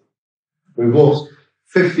devastated. We've lost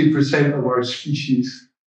 50% of our species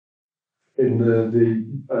in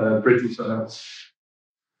the British Isles,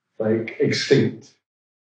 like extinct.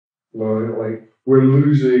 You know, like we're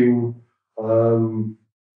losing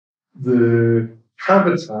the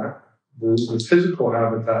habitat, the physical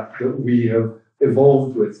habitat that we have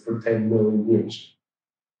evolved with for 10 million years.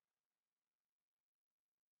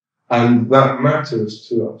 And that matters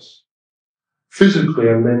to us, physically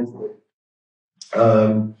and mentally.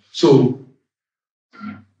 So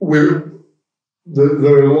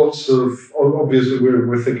there are lots of, obviously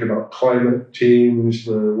we're thinking about climate change,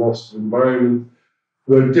 the loss of environment.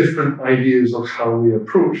 There are different ideas of how we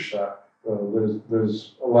approach that.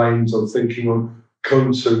 There's lines of thinking on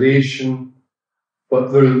conservation,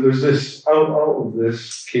 but there's this, out of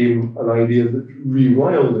this came an idea that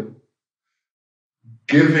rewilding,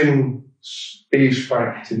 giving space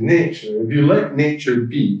back to nature. If you let nature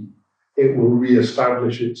be, it will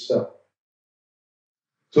re-establish itself.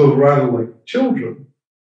 So rather like children,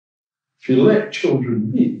 if you let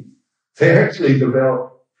children be, they actually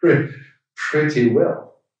develop pretty well.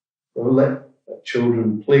 Or let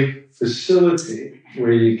children play, facilitate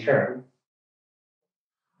where you can.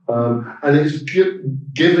 And it's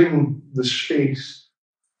giving the space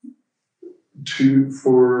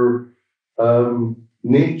for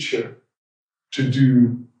nature to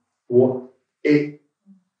do what it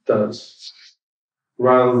does,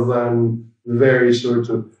 rather than the very sort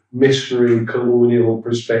of missionary colonial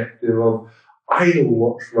perspective of, I know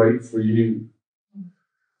what's right for you.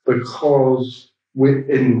 Because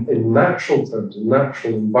in natural terms, in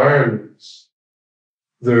natural environments,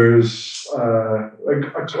 there's a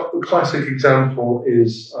classic example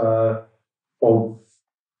is of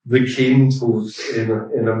the cane toads in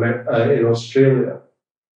Australia.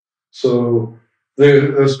 So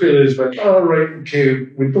the Australians went, oh, right, okay,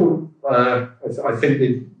 we don't, I think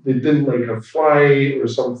they didn't like a fly or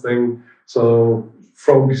something, so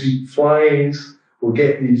frogs eat flies, we'll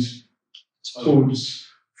get these toads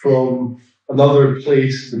from another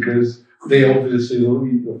place because they obviously don't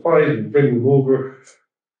eat the flies, and bring them over.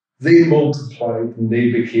 They multiplied and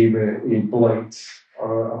they became a blight,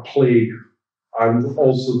 a plague, and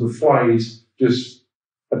also the flies just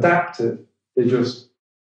adapted. They just,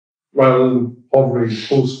 rather than hovering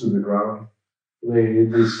close to the ground,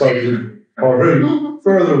 they started hovering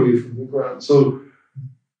further away from the ground. So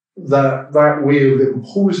that way of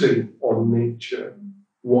imposing on nature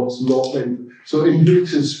what's not meant. So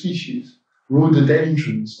invasive species,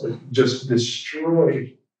 rhododendrons, just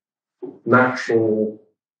destroy natural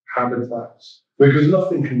habitats because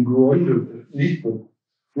nothing can grow underneath them.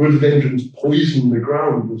 Rhododendrons poison the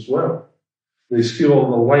ground as well. They steal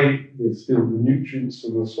all the light, they steal the nutrients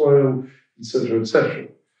from the soil, etc., etc.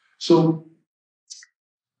 So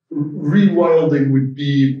rewilding would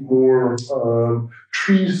be more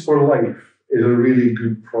Trees for Life is a really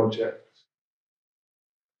good project.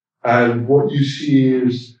 And what you see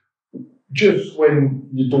is just when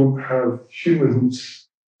you don't have humans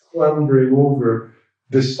clambering over,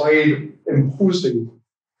 decide imposing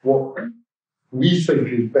what we think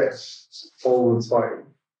is best all the time.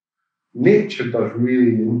 Nature does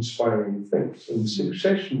really inspiring things, and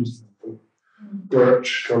successions,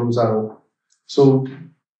 birch comes out. So,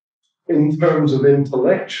 in terms of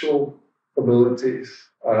intellectual abilities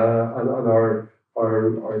and our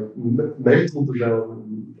mental development,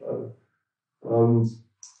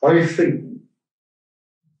 I think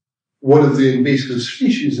one of the invasive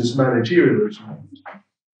species is managerialism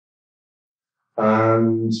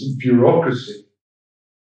and bureaucracy.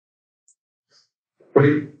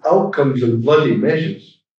 Right? Outcomes and bloody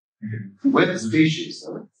measures. We're the species,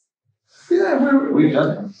 though. Yeah, We've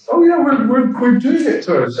done it. Oh yeah, we're doing it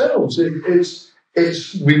to ourselves. We've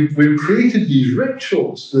created these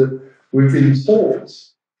rituals that we've been told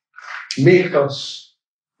make us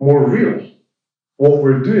more real. What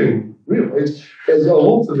we're doing real. It's a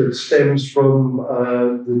lot of it stems from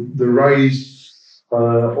the rise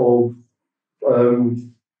of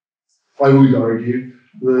I would argue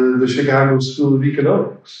the Chicago School of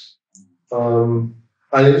Economics, and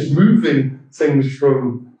it's moving things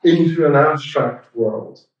into an abstract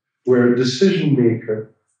world where a decision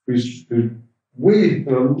maker who's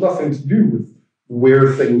nothing to do with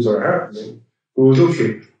where things are happening goes,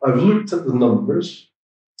 okay, I've looked at the numbers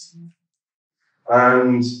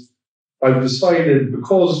and I've decided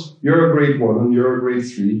because you're a grade 1 and you're a grade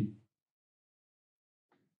 3,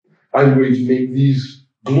 I'm going to make these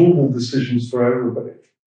global decisions for everybody.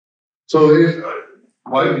 So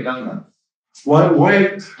why have we done that? Why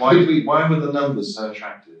were the numbers so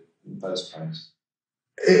attractive in the first place?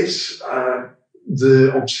 It's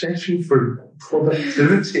the obsession for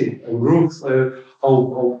productivity and growth.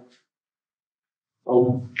 I'll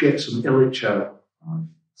get some Illich out.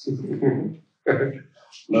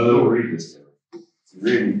 No, read this book.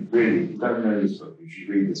 Really, really, you don't know this book, you should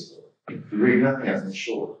read this book. If you read nothing else, it's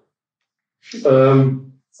short.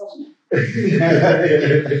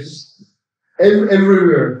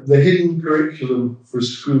 Everywhere, the hidden curriculum for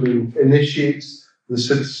schooling initiates the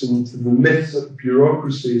citizen to the myth that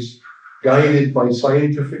bureaucracies guided by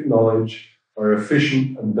scientific knowledge are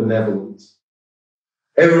efficient and benevolent.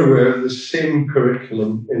 Everywhere, the same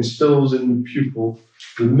curriculum instills in the pupil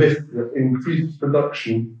the myth that increased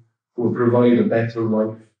production will provide a better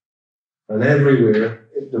life. And everywhere,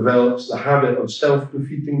 it develops the habit of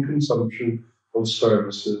self-defeating consumption of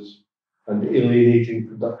services and alienating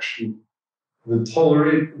production, the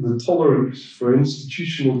tolerance for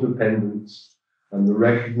institutional dependence and the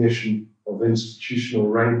recognition of institutional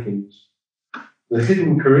rankings. The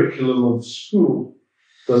hidden curriculum of school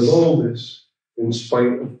does all this in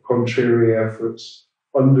spite of contrary efforts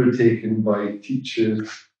undertaken by teachers,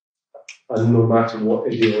 and no matter what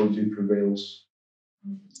ideology prevails.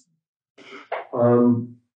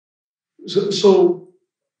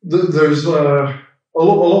 There's a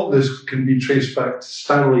lot of this can be traced back to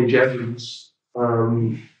Stanley Jevons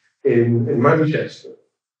in Manchester,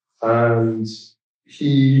 and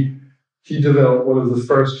he developed one of the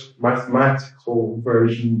first mathematical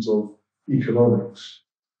versions of economics.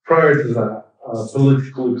 Prior to that,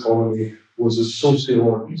 political economy was a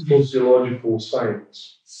sociological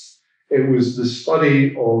science. It was the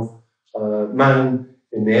study of man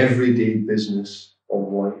in the everyday business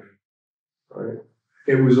of life. Right?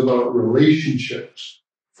 It was about relationships,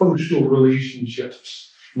 functional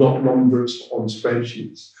relationships, not numbers on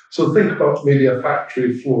spreadsheets. So think about maybe a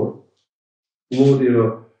factory floor.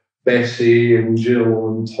 Bessie and Jill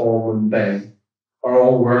and Tom and Ben are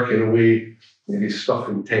all working away, maybe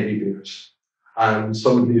stuffing teddy bears. And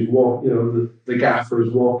somebody's the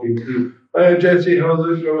gaffer's walking through. Hey, Jesse,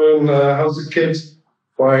 how's it going? How's the kids?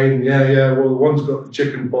 Fine, yeah. Well, one's got the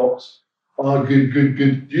chicken pox. Oh, good.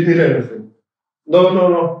 Do you need anything?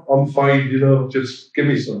 No, I'm fine, just give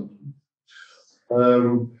me some.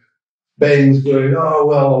 Ben's going, oh,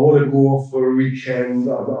 well, I want to go off for a weekend.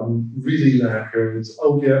 I'm really knackered.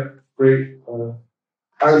 Oh, yeah, great.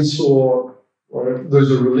 And so on. Right?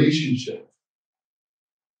 There's a relationship.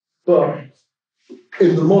 But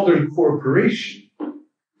in the modern corporation,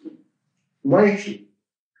 Nike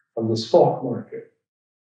and the stock market,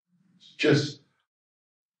 just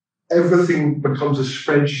everything becomes a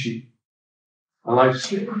spreadsheet. And I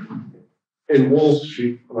sit in Wall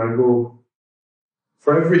Street and I go,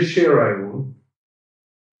 for every share I own,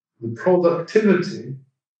 the productivity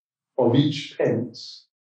of each pence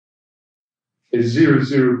is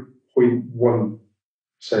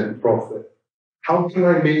 0.1% profit. How can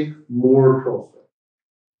I make more profit?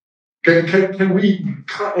 Can we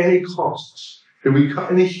cut any costs? Can we cut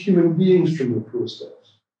any human beings from the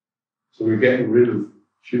process? So we're getting rid of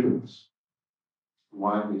humans.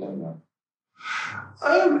 Why have we done that?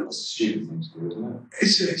 It's a stupid thing to do, isn't it?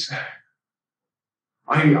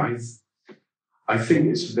 I think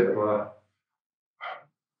it's a bit of a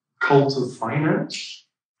cult of finance.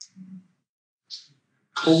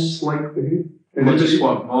 Cult-like behavior. And they just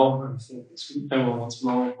want more. I think everyone wants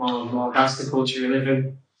more and more. That's the culture we live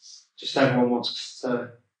in. Just everyone wants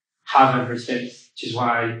to have everything, which is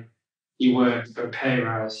why you work for a pay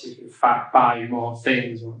rise. You can buy more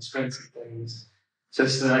things, more expensive things. So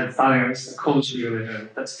it's the culture we live in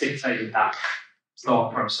that's dictated that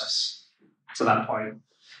thought process to that point.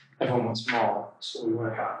 Everyone wants more, so we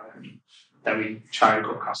work out that we try and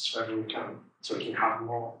cut costs wherever we can so we can have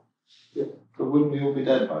more. Yeah. But wouldn't we all be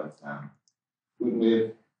dead by now? Wouldn't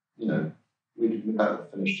we have, we'd have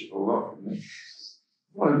finished it all off, wouldn't we?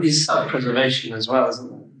 Well, it's self-preservation as well,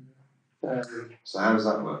 isn't it? So how does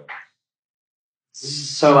that work?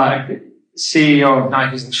 So, CEO of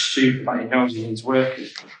Nike isn't stupid, he knows he needs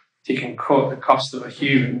workers. If he can cut the cost of a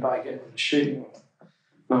human by getting a machine,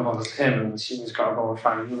 no bother him, and the human's got to go and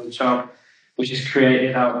find another job, which is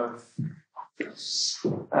created out of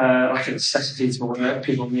like a necessity to work.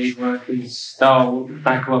 People need workers. They'll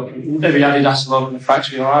back up. Maybe Adidas will open a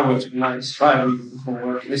factory, or I worked with Nice, right? We can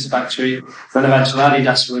work in this factory. Then eventually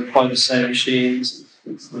Adidas will employ the same machines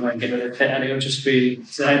and then get rid of it, and it'll just be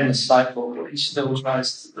an endless cycle. But he still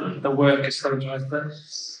tries, the worker still tries to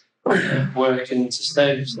work and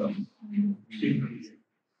sustain himself.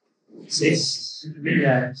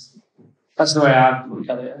 That's the way I look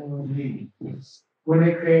at it. When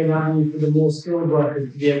they create an avenue for the more skilled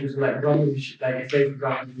workers to be able to run the machine, if they could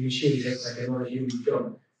run the machine, it's like a non-human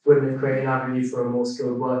job. Wouldn't they create an avenue for a more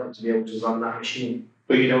skilled worker to be able to run that machine?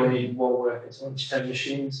 But you'd only need one worker to manage 10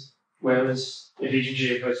 machines, whereas if each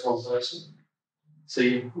engineer goes one person, so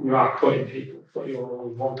you are cutting people, but you're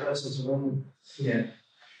only one person to run them. Yeah.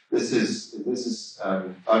 This is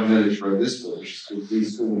I've noticed wrote this book, which is called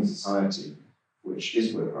Reschooling Society, which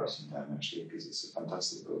is worth writing down actually, because it's a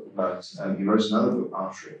fantastic book. But he wrote another book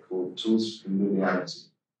after it called Tools for Conviviality.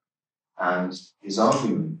 And his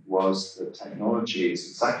argument was that technology is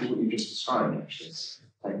exactly what you just described, actually.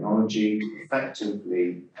 Technology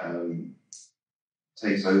effectively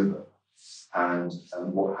takes over. And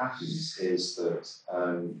what happens is that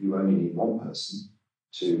you only need one person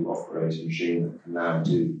to operate a machine that can now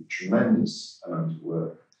do a tremendous amount of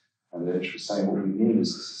work. And then it was saying what we need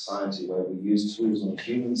is a society where we use tools on a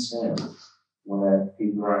human scale, where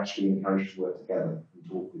people are actually encouraged to work together and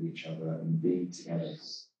talk with each other and be together.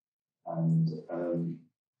 And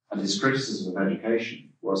his criticism of education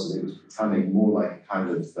was that it was becoming more like a kind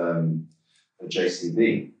of a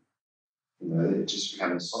JCB, it just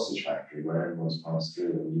became a sausage factory where everyone's passed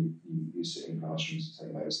through and you sit in classrooms to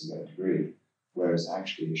take notes and get a degree. Whereas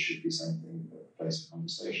actually it should be something, a place of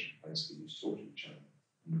conversation, a place for you to talk to each other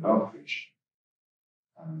and look after each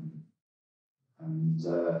other.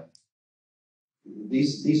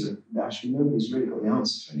 These are actually, nobody's really got the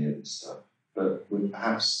answer to any of this stuff. But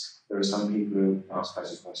perhaps there are some people who ask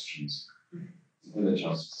better questions. The village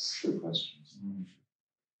asks good questions.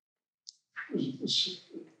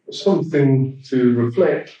 Something to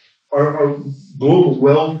reflect. Our global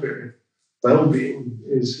welfare, well-being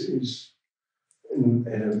is in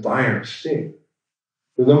a dire state.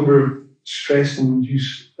 The number of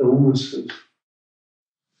stress-induced illnesses,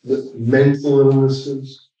 the mental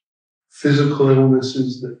illnesses, physical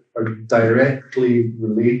illnesses that are directly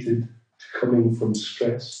related to coming from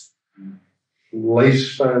stress,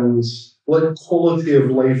 lifespans, like quality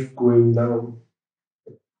of life going down.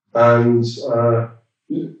 And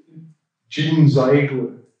Gene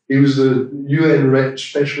Ziegler, he was a UN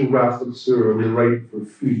Special Rapporteur on the right for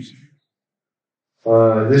food.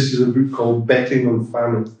 This is a book called Betting on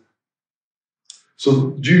Famine.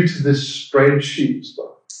 So due to this spreadsheet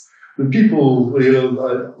stuff, the people,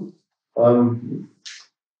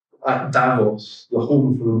 at Davos, the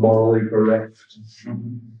home for the morally bereft,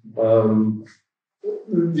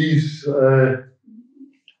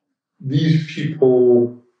 these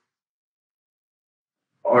people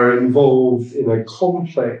are involved in a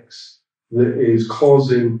complex that is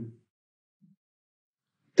causing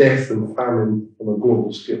death and famine on a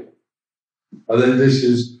global scale. And then this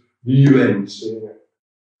is the UN saying it.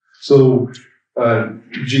 So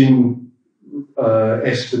Gene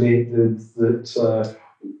estimated that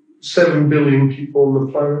 7 billion people on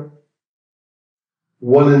the planet,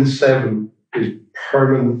 1 in 7 is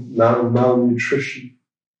permanent malnutrition,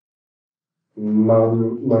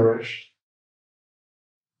 malnourished.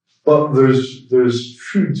 But there's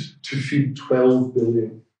food to feed 12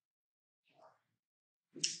 billion.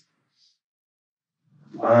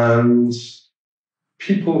 And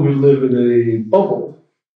people who live in a bubble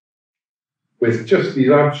with just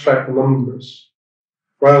these abstract numbers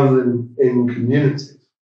rather than in communities.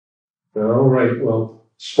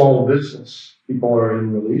 Small business, people are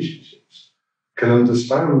in relationships, can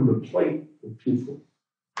understand the plight of people.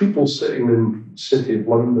 People sitting in the City of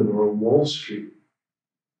London or on Wall Street,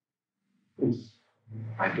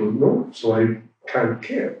 I don't know, so I can't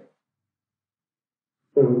care.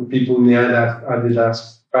 People in the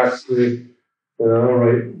Adidas factory,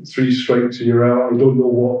 3 strikes and you're out. I don't know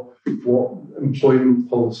what employment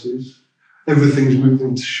policies. Everything's moved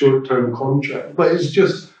into short-term contract, but it's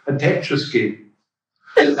just a Tetris game.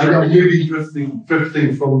 And I'm maybe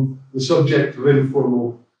drifting from the subject of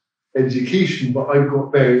informal education, but I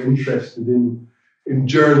got very interested in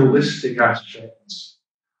journalistic aspects,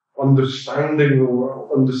 understanding the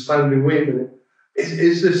world, understanding, wait a minute,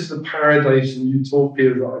 is this the paradise and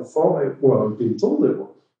utopia that I thought I've been told it was?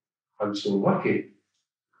 I'm so lucky.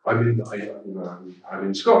 I'm in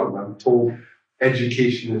Scotland. I'm told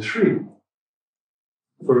education is free.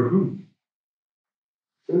 For who?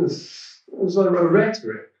 It's a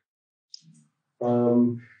rhetoric.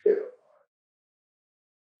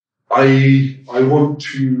 I want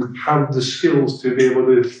to have the skills to be able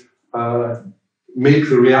to make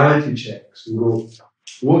the reality checks and go,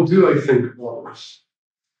 what do I think about this?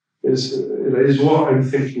 Is what I'm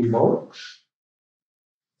thinking bollocks?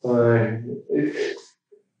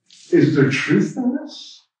 Is there truth in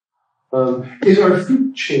this? Is our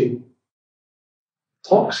food chain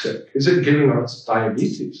toxic? Is it giving us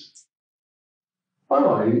diabetes?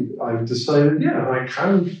 Well, I've decided, I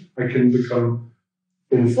can become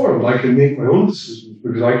informed. I can make my own decisions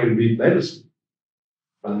because I can read medicine.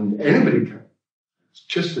 And anybody can. It's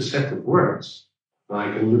just a set of words. And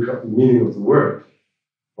I can look up the meaning of the word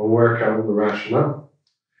or work out the rationale.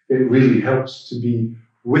 It really helps to be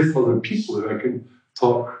with other people who I can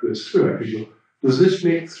talk this through. I can go, does this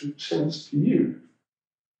make sense to you?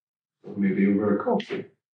 Or maybe over a coffee.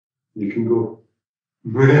 You can go,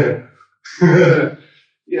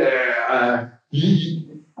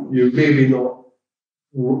 you maybe not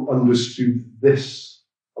understood this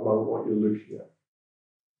about what you're looking at.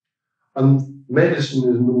 And medicine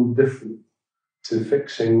is no different to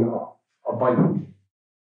fixing a bite.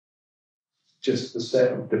 Just a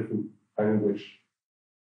set of different language.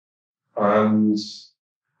 And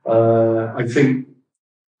I think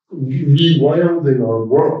rewilding our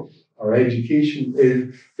world, our education,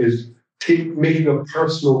 is making a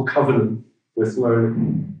personal covenant with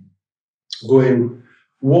learning. Going,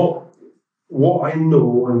 what I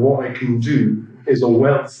know and what I can do is a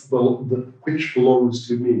wealth which belongs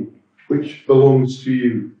to me, which belongs to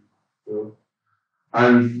you. You know?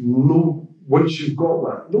 And no, once you've got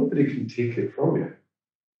that, nobody can take it from you.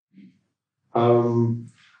 And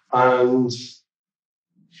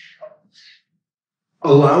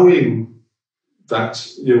allowing that,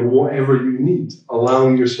 whatever you need,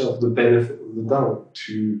 allowing yourself the benefit of the doubt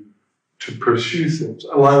to pursue things,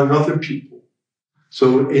 allowing other people.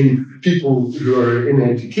 So in people who are in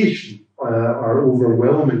education are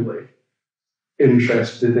overwhelmingly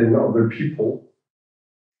interested in other people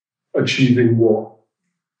achieving what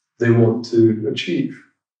they want to achieve.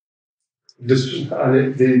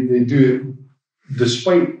 And they do it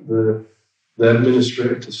despite the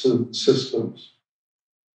administrative systems.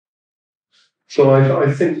 So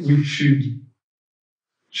I think we should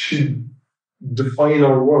define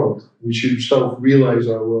our world. We should self-realize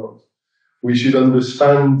our world. We should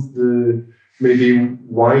understand maybe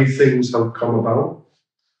why things have come about,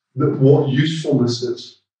 what usefulness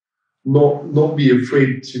is. Not be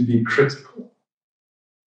afraid to be critical,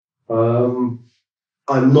 and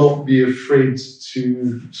not be afraid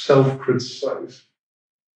to self-criticize.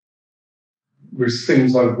 There's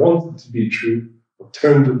things I wanted to be true, but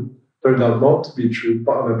turned out not to be true,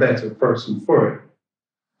 but I'm a better person for it.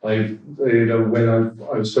 When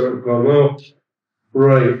I've sort of gone, oh,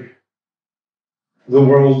 right, the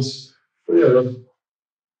world's,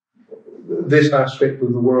 this aspect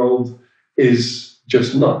of the world is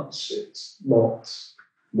just nuts. It's not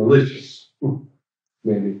malicious,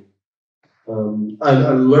 maybe.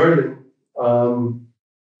 And learning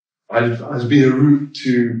has been a route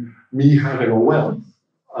to me having a wealth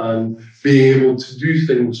and being able to do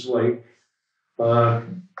things like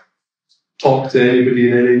talk to anybody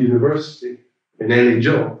in any university, in any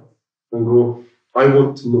job, and go, I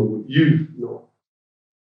want to know what you know.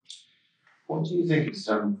 What do you think it's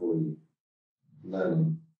done for you,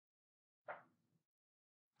 learning?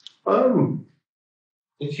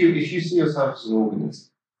 If you see yourself as an organism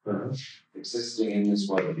existing in this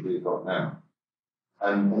world that we've got now,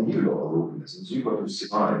 and you lot are organisms, you've got to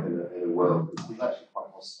survive in a world that is actually quite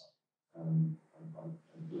hostile. I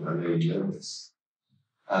know you know this.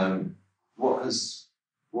 What has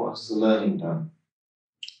the learning done?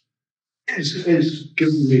 It's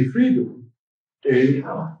given me freedom.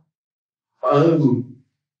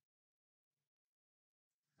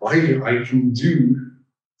 I can do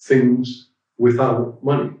things without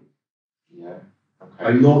money. Yeah. Okay.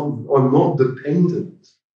 I'm not dependent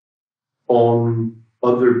on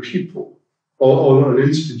other people or on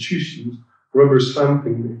institutions rubber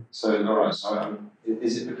stamping me. So, all right. So,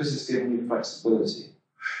 is it because it's giving you flexibility?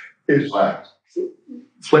 It's Right.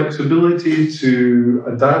 flexibility to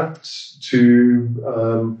adapt,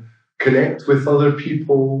 to connect with other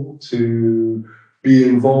people, to be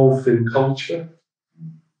involved in culture,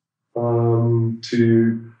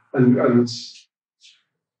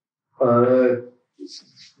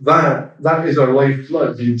 that is our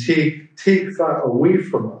lifeblood. You take that away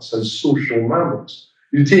from us as social mammals.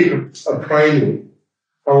 You take a primate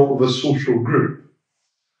out of a social group,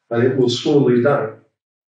 and it will slowly die.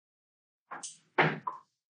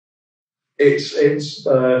 It's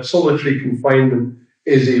solitary confinement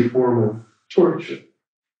is a form of torture.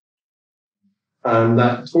 And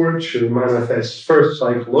that torture manifests first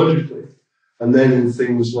psychologically, and then in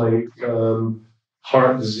things like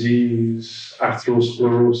heart disease,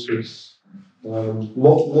 atherosclerosis,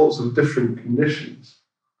 lots of different conditions.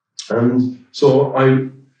 And so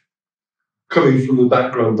coming from the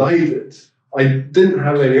background I did, I didn't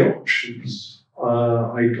have any options.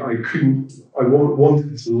 I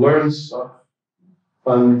wanted to learn stuff.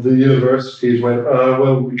 And the universities went,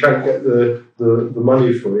 well, we can't get the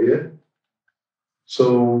money for you.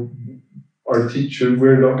 So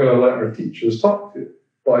we're not going to let our teachers talk to you.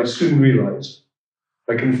 But I soon realized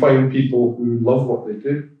I can find people who love what they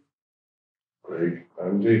do. Greg,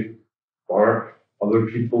 Andy, Mark, other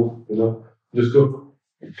people, just go,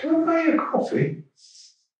 can I buy you a coffee?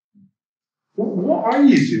 What are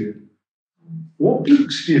you doing? What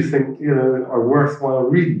books do you think are worthwhile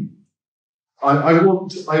reading? I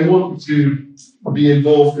want to be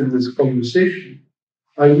involved in this conversation.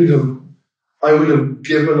 I would have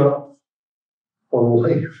given up on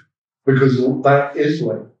life because that is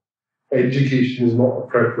life. Education is not a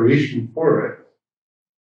preparation for it.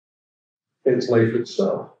 It's life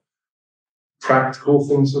itself. Practical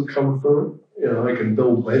things have come from it. I can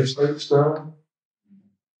build websites now.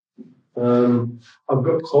 I've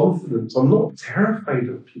got confidence. I'm not terrified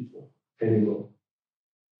of people anymore.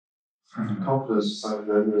 Confidence. So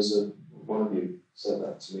there's one of you said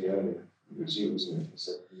that to me earlier. It was you, wasn't it? You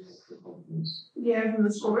said confidence. Yeah, from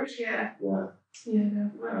the scores, yeah. Yeah. Yeah.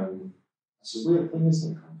 It's a weird thing,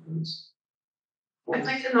 isn't it? Confidence. I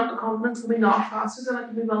think enough the confidence will be not faster than it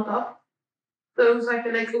can be built up. Those I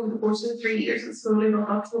feel like over the course of the 3 years it's slowly built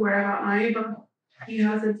up to where I'm at now, but you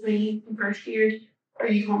know, since me in first year, are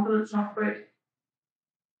you confident to talk about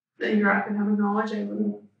that you're academic knowledge? I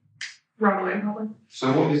wouldn't run away probably.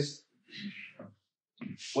 So what is,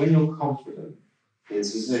 when you're confident,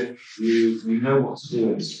 it's as if you know what to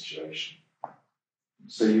do in a situation.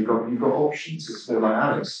 So you've got options. It's a bit like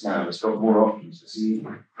Alex now. It's got more options because he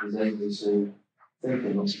is able to think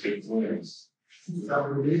in lots of different ways. Is that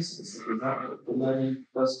what it is? Is that what the learning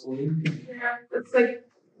does for you? Yeah, it's like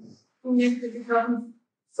when you put yourself in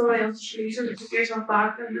somebody else's shoes and put yourself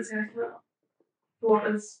back and assess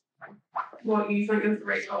what you think is the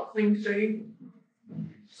right thing to do.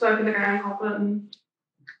 So I feel like I am confident in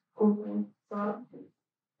going for that.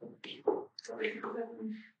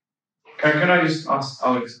 Can I just ask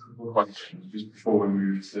Alex a couple of questions just before we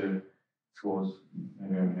move towards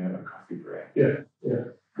maybe a coffee break? Yeah.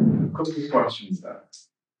 A couple of questions then.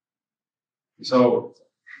 So,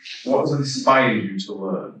 what has inspired you to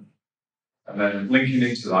learn? And then linking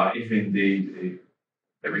into that, if indeed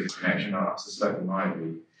there is a connection, I suspect there might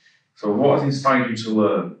be. So, what has inspired you to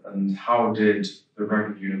learn, and how did the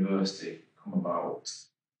Reading University come about?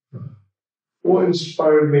 What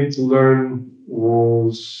inspired me to learn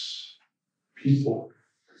was people.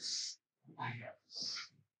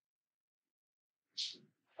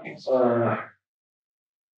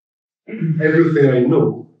 Everything I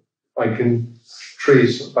know, I can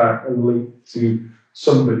trace back and link to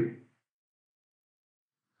somebody.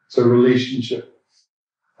 It's a relationship.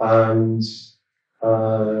 And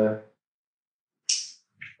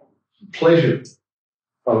pleasure.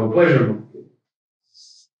 I'm a pleasure monkey.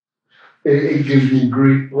 It gives me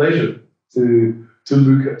great pleasure to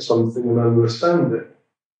look at something and understand it.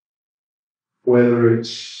 Whether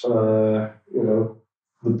it's,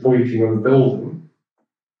 the pointing on the building,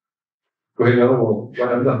 going, oh,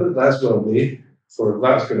 well, that's well made, or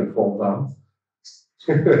that's going to fall down.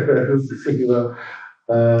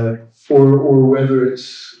 Or whether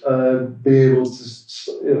it's be able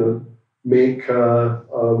to, make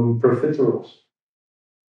profiteroles.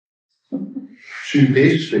 Shoe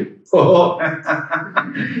pastry. Oh,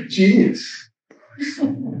 genius.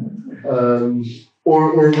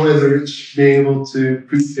 Or whether it's being able to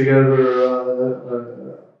put together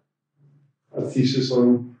a thesis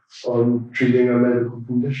on treating a medical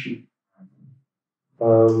condition.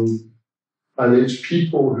 And it's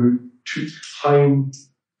people who took time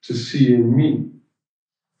to see in me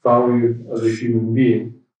value as a human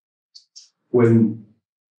being when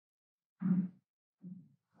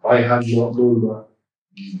I had not known that.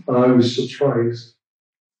 And I was surprised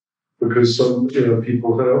because some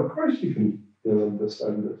people said, of course you can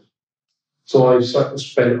understand this. So I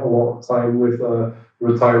spent a lot of time with a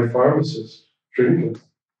retired pharmacist drinking.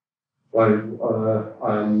 And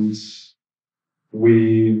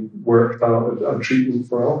we worked out a treatment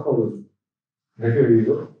for alcoholism. Here you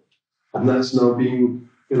go. And that's now being,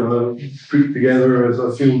 put together as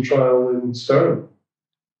a field trial in Stirling.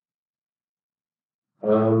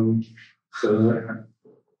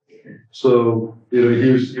 So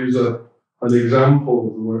here's an example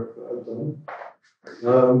of the work that I've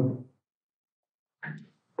done.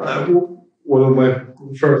 One of my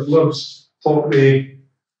first loves taught me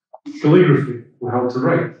calligraphy and how to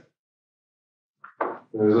write.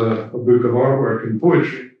 There's a book of artwork and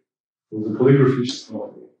poetry. There's a calligraphy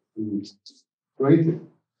taught me and writing.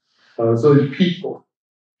 So it's people.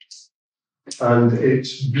 And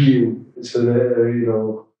it's being. It's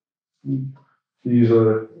use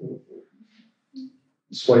a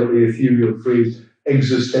slightly ethereal phrase,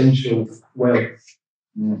 existential wealth.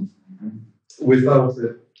 Mm-hmm. Without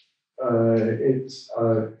it,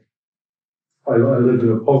 I live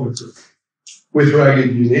in a poverty. With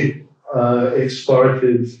Ragged Uni, it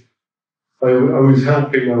started, I was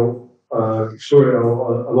helping out, sorting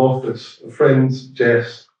out an office. A friend,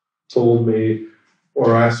 Jess, told me,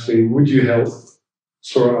 or asked me, would you help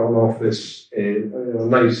sort out an office in a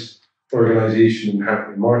nice organisation in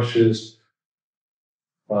Hackney Marshes?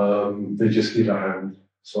 They just need a hand.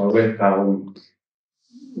 So I went down,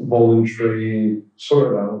 voluntary,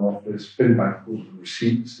 sorted out an office, been back with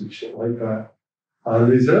receipts and shit like that.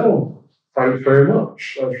 And they said, oh, thanks very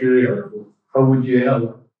much. That's really helpful. How would you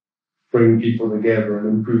help bring people together and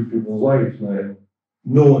improve people's lives? And I had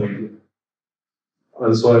no idea.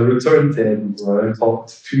 And so I returned to Edinburgh and I talked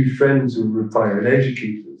to two friends who were retired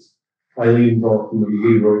educators, Eileen Broughton and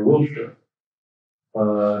Leroy Wilshire.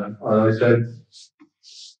 And I said,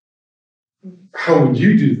 how would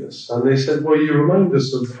you do this? And they said, well, you remind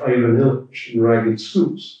us of Ivan Illich in Ragged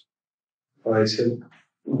Schools. And I said,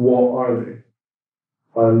 what are they?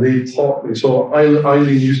 And they taught me. So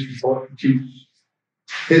Eileen used to teach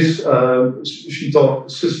she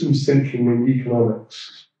taught systems thinking and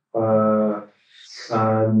economics.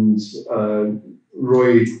 And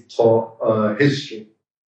Roy taught history.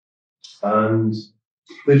 And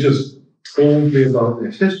they just told me about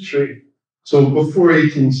this history. So before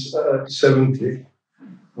 1870,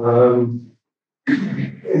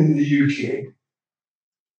 in the UK,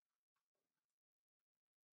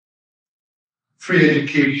 free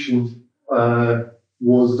education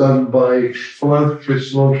was done by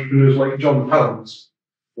philanthropists and entrepreneurs like John Palance.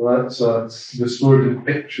 Well, that's the sordid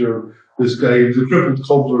picture of this guy who was a crippled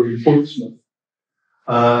cobbler in Portsmouth.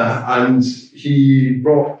 And he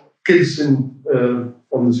brought kids in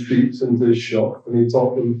on the streets into his shop, and he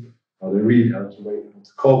taught them how to read, how to write, how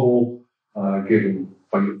to cobble, gave them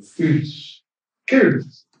fine foods,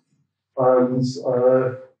 kids. And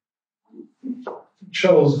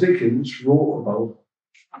Charles Dickens wrote about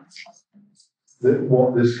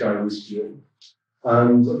what this guy was doing.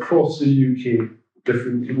 And across the UK,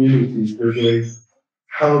 different communities, they're going,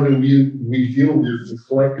 how do we deal with the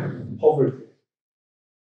collective poverty?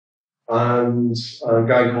 And a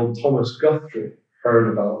guy called Thomas Guthrie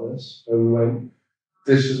heard about this and went,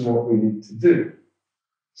 this is what we need to do.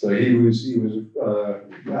 So he was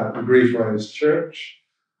at the Greyfriars Church,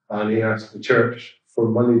 and he asked the church for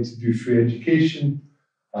money to do free education,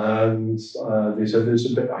 and they said it's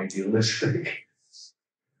a bit idealistic.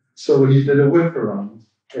 So he did a whip around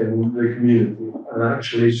in the community and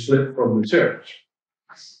actually split from the church.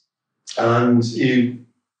 And he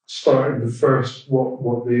started the first,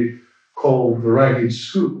 what they called the ragged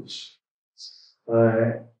schools.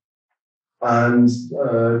 And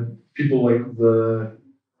people like the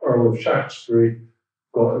Earl of Shaftesbury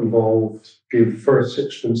got involved, gave the first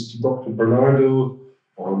sixpence to Dr. Bernardo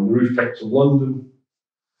on the rooftops of London,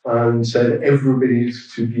 and said everybody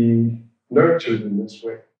needs to be nurtured in this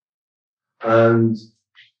way. And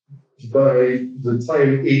by the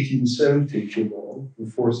time 1870 came on, the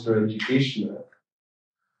Forced Education Act,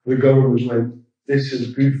 the government went, this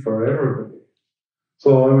is good for everybody.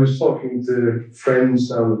 So I was talking to friends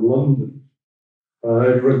down in London.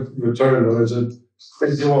 I returned and I said,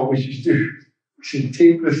 this is what we should do. We should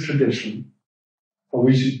take this tradition and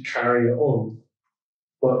we should carry it on.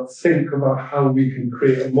 But think about how we can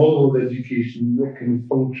create a model of education that can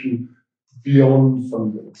function beyond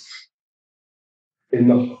funding. In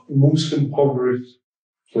the most impoverished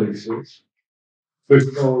places,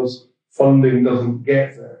 because funding doesn't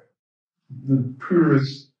get there. The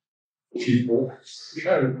poorest people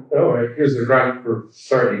can, all right, here's a grant for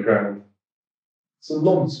 30 grand. It's a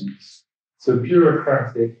nonsense. It's a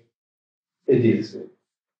bureaucratic idiocy.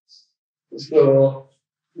 So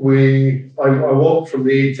I walked from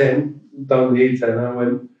the A10 down the A10. I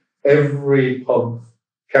went every pub,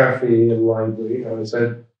 cafe, and library, and I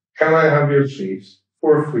said, "Can I have your space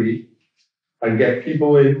for free and get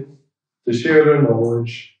people in to share their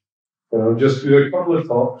knowledge? Just do a couple of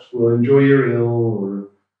talks. We'll enjoy your ale or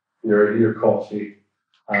your coffee,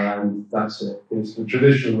 and that's it." It's the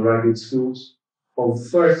traditional ragged schools. Of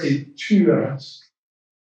 32 asked,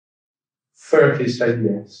 30 said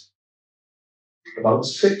yes. About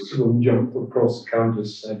 6 of them jumped across the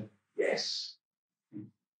campus and said, yes,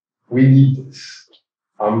 we need this.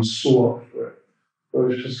 I'm so up for it. It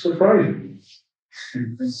was just surprising.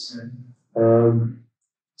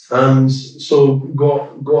 And so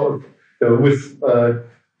got with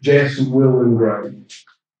Jess and Will and Graham,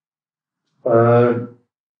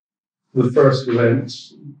 the first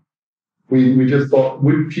events, we just thought,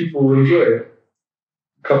 would people enjoy it?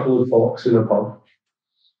 A couple of talks in a pub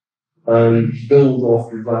and build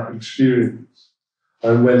off of that experience.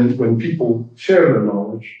 And when people share their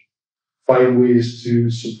knowledge, find ways to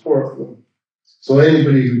support them. So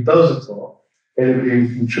anybody who does a talk, anybody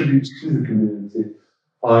who contributes to the community,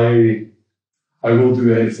 I will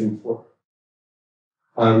do anything for.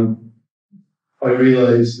 And I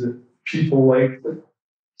realized that people liked it.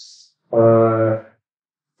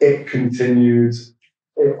 It continued.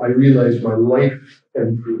 I realized my life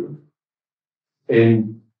improved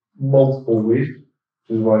in multiple ways,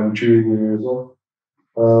 which is why I'm cheering the years off.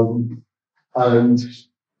 And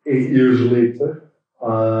 8 years later,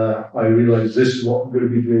 I realized this is what I'm going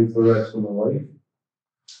to be doing for the rest of my life.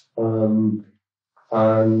 I'm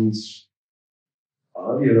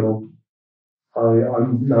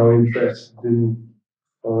now interested in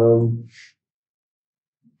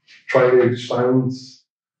trying to expand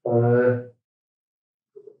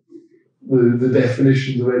the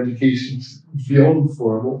definitions of education beyond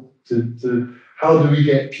formal to how do we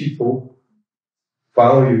get people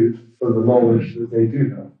valued for the knowledge that they do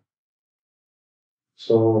have.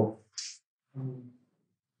 So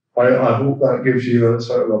I hope that gives you a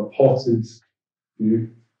sort of a potted view.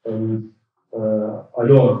 I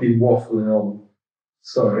know I've been waffling on.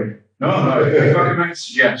 Sorry. No, if I could make a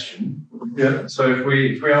suggestion. Yeah. So if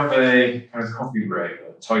we have a kind of coffee break,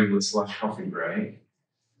 a toilet / coffee break,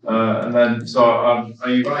 and then I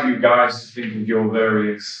invite you guys to think of your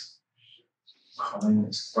various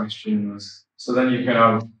comments, questions. So then you can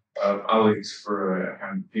have Alex for a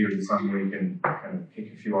kind of period of time where you can kind of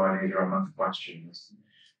pick a few ideas around that questions.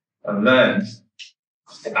 And then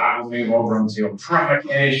I will move over onto your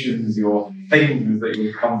provocations, your things that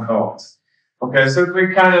you concoct. Okay, so if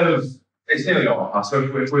we it's nearly all past. So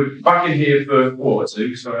if we're back in here for quarter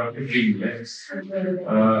two, so 15 minutes,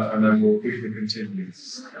 and then we'll quickly continue.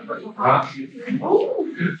 Is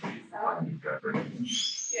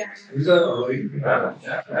that all right?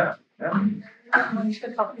 Yeah.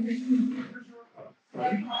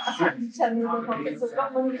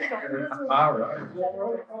 All right.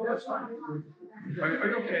 Are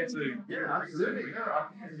you okay to? Yeah, absolutely.